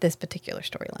wrap-up of this particular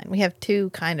storyline. We have two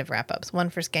kind of wrap-ups.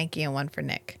 One for Skanky and one for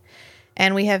Nick.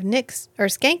 And we have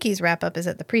Skanky's wrap-up is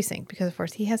at the precinct. Because, of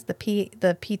course, he has the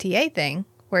PTA thing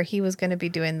where he was going to be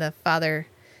doing the father,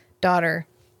 daughter,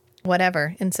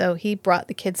 whatever. And so he brought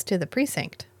the kids to the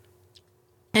precinct.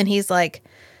 And he's like,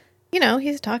 you know,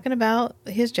 he's talking about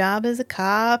his job as a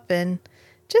cop and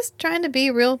just trying to be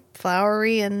real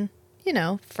flowery and, you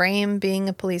know, frame being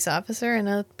a police officer in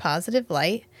a positive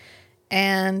light.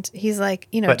 And he's like,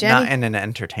 you know, but Jenny. Not in an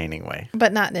entertaining way.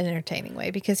 But not in an entertaining way.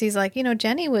 Because he's like, you know,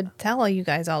 Jenny would tell you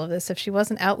guys all of this if she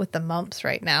wasn't out with the mumps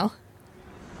right now.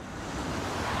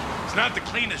 It's not the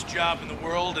cleanest job in the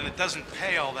world, and it doesn't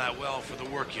pay all that well for the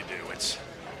work you do. It's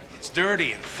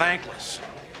dirty and thankless.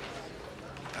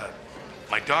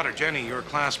 My daughter, Jenny, your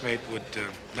classmate, would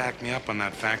back me up on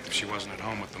that fact if she wasn't at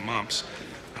home with the mumps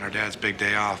on her dad's big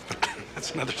day off, but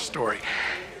that's another story.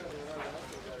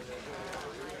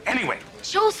 Anyway.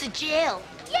 Show us the jail.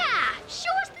 Yeah,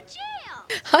 show us the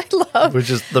jail. Which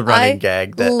is the running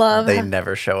gag that they how,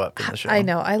 never show up in the show. I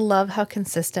know. I love how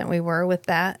consistent we were with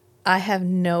that. I have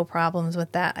no problems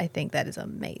with that. I think that is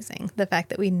amazing. The fact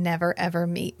that we never, ever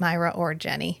meet Myra or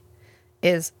Jenny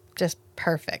is just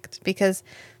perfect because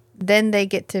then they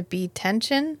get to be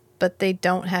tension, but they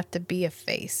don't have to be a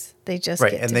face. They just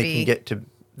right, get and to they be...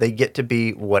 they get to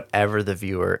be whatever the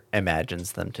viewer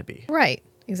imagines them to be. Right,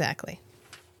 exactly.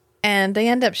 And they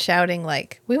end up shouting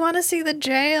like, "We want to see the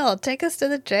jail. Take us to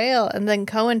the jail." And then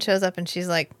Cohen shows up and she's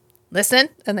like, "Listen."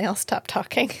 And they all stop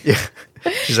talking. Yeah.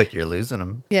 She's like, "You're losing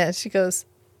them." Yeah, she goes,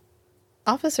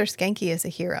 "Officer Skanky is a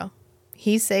hero.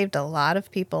 He saved a lot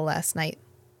of people last night."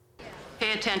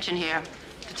 Pay attention here.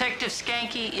 Detective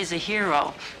Skanky is a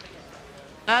hero.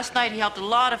 Last night he helped a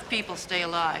lot of people stay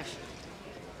alive.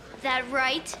 That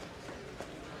right?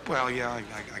 Well, yeah,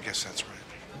 I guess that's right.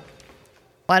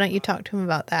 Why don't you talk to him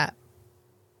about that?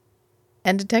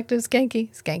 And Detective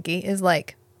Skanky is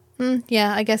like,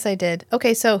 yeah, I guess I did.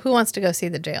 Okay, so who wants to go see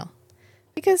the jail?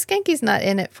 Because Skanky's not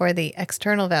in it for the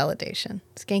external validation.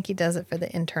 Skanky does it for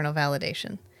the internal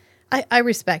validation. I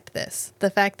respect this. The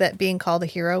fact that being called a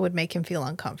hero would make him feel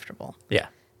uncomfortable. Yeah.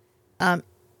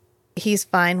 He's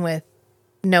fine with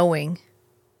knowing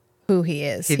who he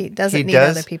is. He doesn't need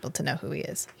other people to know who he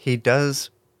is. He does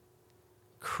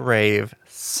crave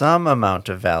some amount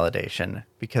of validation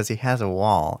because he has a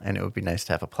wall and it would be nice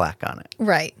to have a plaque on it.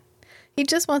 Right. He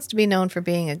just wants to be known for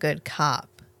being a good cop.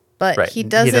 But right. he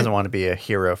doesn't want to be a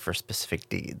hero for specific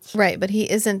deeds. Right, but he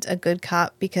isn't a good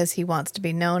cop because he wants to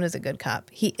be known as a good cop.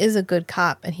 He is a good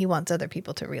cop and he wants other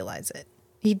people to realize it.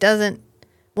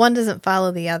 One doesn't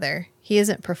follow the other. He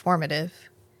isn't performative.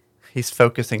 He's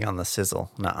focusing on the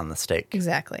sizzle, not on the steak.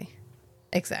 Exactly.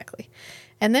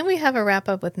 And then we have a wrap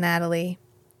up with Natalie,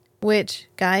 which,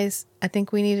 guys, I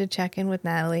think we need to check in with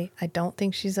Natalie. I don't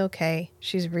think she's okay.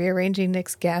 She's rearranging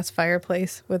Nick's gas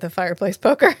fireplace with a fireplace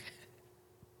poker.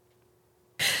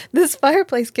 This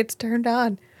fireplace gets turned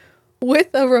on with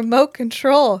a remote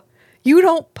control. You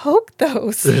don't poke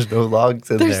those. There's no logs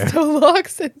in there. There's no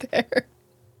logs in there.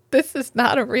 This is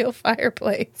not a real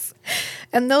fireplace.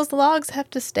 And those logs have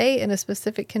to stay in a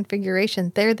specific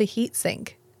configuration. They're the heat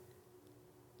sink.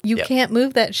 You can't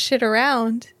move that shit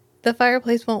around. The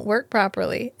fireplace won't work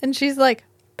properly. And she's like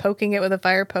poking it with a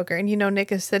fire poker. And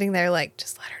Nick is sitting there like,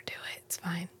 just let her do it. It's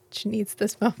fine. She needs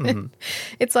this moment. Mm-hmm.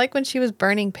 It's like when she was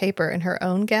burning paper in her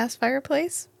own gas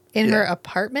fireplace in her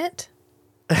apartment.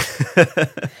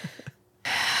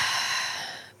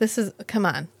 Come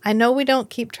on. I know we don't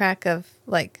keep track of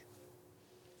like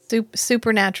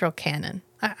supernatural canon.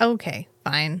 Okay,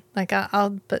 fine.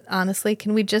 But honestly,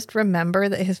 can we just remember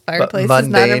that his fireplace is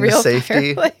not a real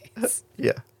safety fireplace?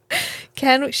 Yeah.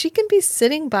 She can be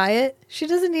sitting by it. She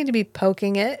doesn't need to be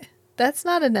poking it. That's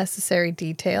not a necessary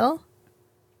detail.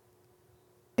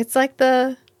 It's like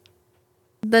the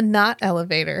knot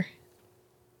elevator.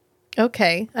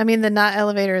 Okay. I mean, the knot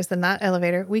elevator is the knot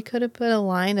elevator. We could have put a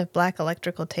line of black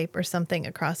electrical tape or something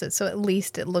across it, so at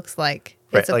least it looks like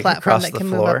it's a platform that can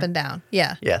move up and down.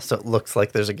 Yeah. Yeah, so it looks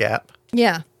like there's a gap.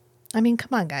 Yeah. I mean,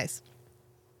 come on, guys.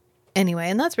 Anyway,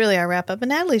 and that's really our wrap-up. And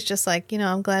Natalie's just like,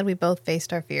 I'm glad we both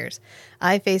faced our fears.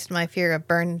 I faced my fear of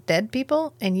burned dead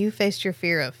people, and you faced your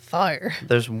fear of fire.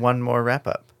 There's one more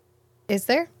wrap-up. Is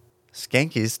there?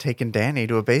 Skanky's taking Danny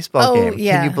to a baseball game.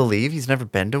 Yeah. Can you believe he's never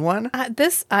been to one? I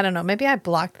don't know. Maybe I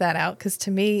blocked that out because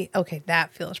to me, okay,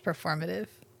 that feels performative.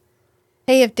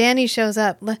 Hey, if Danny shows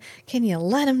up, can you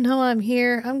let him know I'm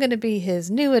here? I'm going to be his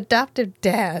new adoptive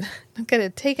dad. I'm going to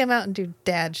take him out and do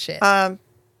dad shit. No,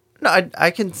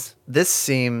 I can. This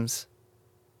seems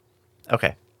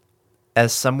okay.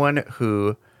 As someone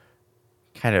who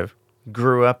kind of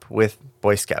grew up with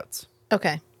Boy Scouts.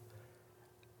 Okay.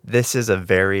 This is a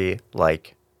very,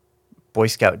 Boy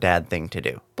Scout dad thing to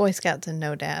do. Boy Scouts and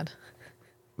no dad.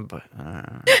 But,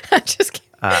 I'm just kidding.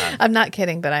 I'm not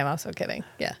kidding, but I'm also kidding.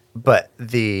 Yeah. But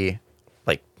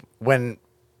when...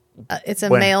 it's a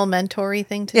male mentor-y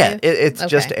thing to do? Yeah, it's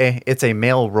just it's a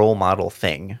male role model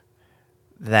thing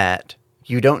that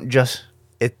you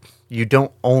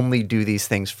don't only do these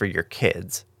things for your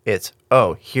kids. It's,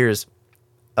 here's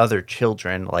other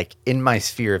children, in my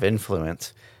sphere of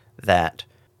influence that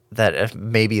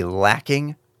may be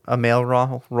lacking a male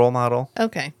role model.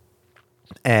 Okay.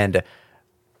 And,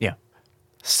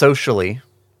 socially,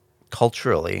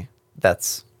 culturally,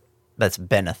 that's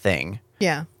been a thing.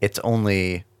 Yeah. It's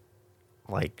only,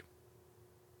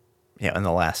 in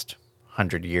the last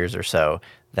 100 years or so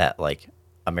that,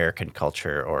 American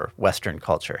culture or Western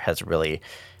culture has really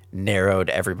narrowed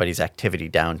everybody's activity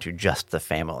down to just the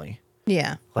family.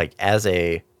 Yeah. As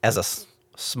a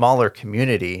smaller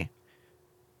community,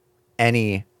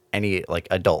 any any like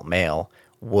adult male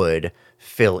would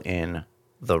fill in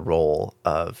the role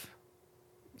of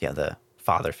the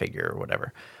father figure or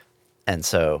whatever. And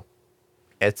so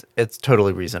it's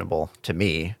totally reasonable to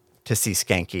me to see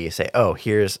Skanky say, oh,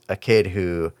 here's a kid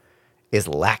who is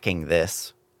lacking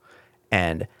this,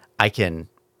 and I can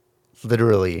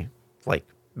literally like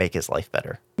make his life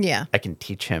better. Yeah. I can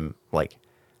teach him like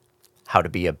how to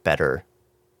be a better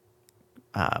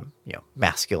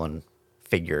masculine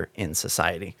figure in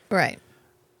society. Right.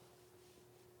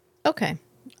 Okay.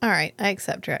 All right. I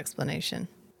accept your explanation.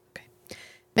 Okay.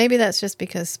 Maybe that's just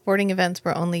because sporting events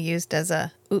were only used as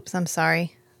a oops, I'm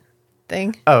sorry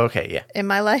thing. Oh, okay. Yeah. In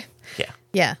my life. Yeah.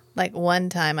 Yeah. Like one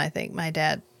time I think my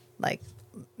dad like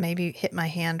maybe hit my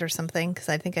hand or something because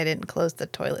I think I didn't close the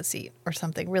toilet seat or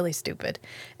something really stupid.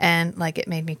 And like it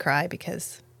made me cry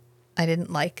because I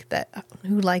didn't like that.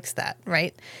 Who likes that,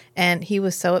 right? And he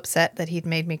was so upset that he'd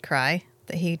made me cry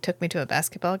that he took me to a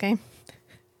basketball game.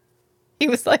 He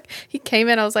was like, he came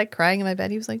in, I was like crying in my bed.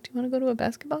 He was like, do you want to go to a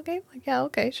basketball game? Like, yeah,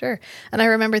 okay, sure. And I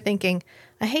remember thinking,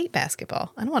 I hate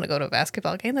basketball. I don't want to go to a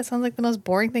basketball game. That sounds like the most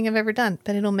boring thing I've ever done.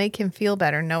 But it'll make him feel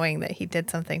better knowing that he did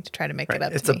something to try to make it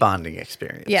up It's to a me. bonding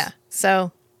experience. Yeah.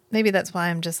 So maybe that's why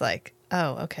I'm just like,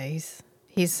 oh, okay.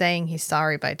 He's saying he's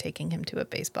sorry by taking him to a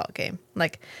baseball game.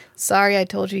 Like, sorry I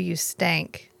told you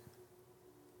stank.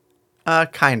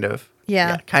 Kind of.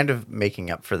 Yeah. Kind of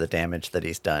making up for the damage that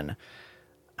he's done.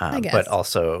 I guess. But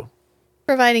also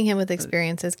providing him with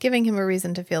experiences, giving him a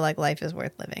reason to feel like life is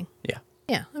worth living. Yeah.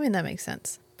 Yeah. I mean, that makes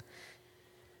sense.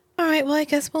 All right. Well, I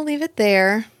guess we'll leave it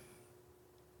there.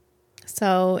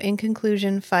 So in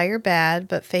conclusion, fire bad,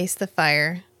 but face the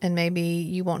fire. And maybe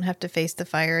you won't have to face the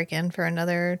fire again for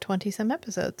another 20 some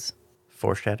episodes.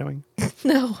 Foreshadowing?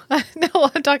 No,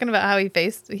 I'm talking about how he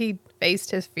faced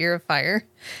his fear of fire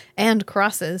and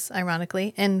crosses,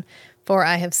 ironically, and for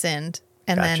I Have Sinned.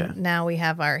 And Gotcha. then now we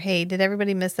have our, hey, did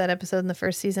everybody miss that episode in the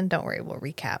first season? Don't worry, we'll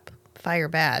recap. Fire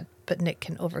bad, but Nick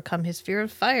can overcome his fear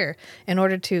of fire in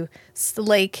order to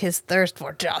slake his thirst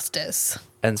for justice.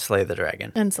 And slay the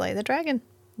dragon. And slay the dragon,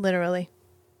 literally.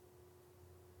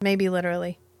 Maybe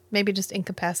literally. Maybe just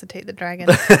incapacitate the dragon.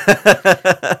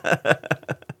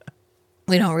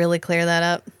 We don't really clear that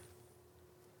up.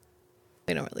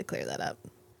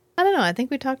 I don't know. I think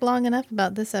we talked long enough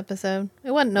about this episode.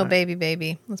 It wasn't no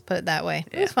baby. Let's put it that way.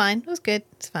 Yeah. It was fine. It was good.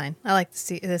 It's fine. I like to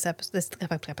see this episode.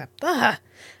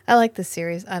 I like this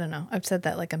series. I don't know. I've said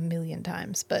that like a million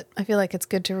times, but I feel like it's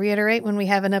good to reiterate when we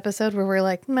have an episode where we're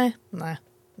like, meh, nah,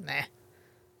 meh.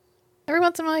 Every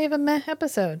once in a while you have a meh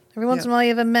episode. Every once in a while you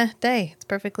have a meh day. It's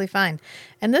perfectly fine.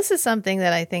 And this is something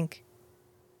that I think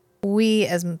we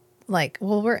as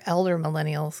we're elder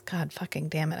millennials. God fucking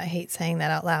damn it. I hate saying that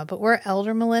out loud, but we're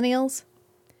elder millennials.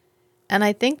 And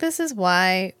I think this is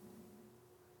why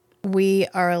we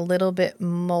are a little bit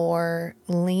more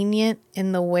lenient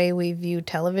in the way we view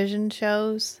television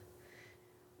shows,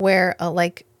 where a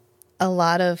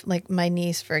lot of like my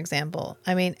niece, for example,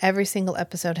 I mean, every single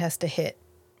episode has to hit.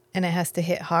 And it has to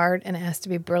hit hard and it has to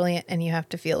be brilliant. And you have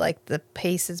to feel like the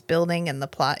pace is building and the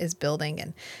plot is building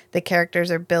and the characters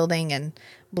are building and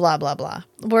blah, blah, blah.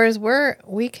 Whereas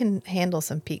we can handle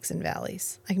some peaks and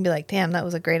valleys. I can be like, damn, that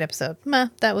was a great episode. Meh,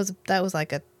 it was an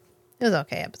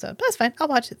okay episode. But that's fine. I'll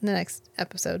watch it in the next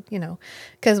episode,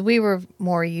 because we were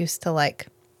more used to like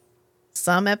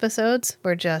some episodes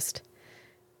were just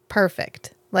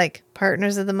perfect. Like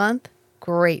Partners of the Month.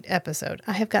 Great episode.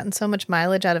 I have gotten so much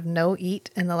mileage out of no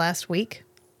eat in the last week.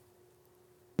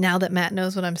 Now that Matt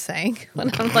knows what I'm saying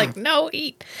when I'm like, no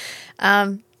eat.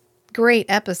 Great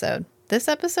episode. This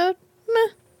episode,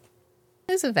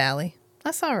 meh, is a valley.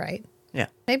 That's all right. Yeah.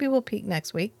 Maybe we'll peak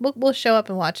next week. We'll show up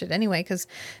and watch it anyway, because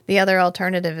the other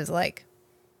alternative is like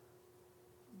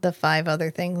the 5 other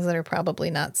things that are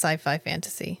probably not sci-fi,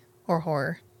 fantasy, or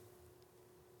horror.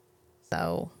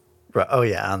 So... Oh,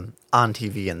 yeah, on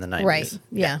TV in the 90s. Right,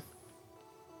 yeah.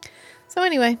 So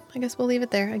anyway, I guess we'll leave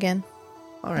it there again.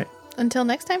 All right. Until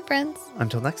next time, friends.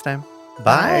 Until next time.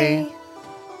 Bye.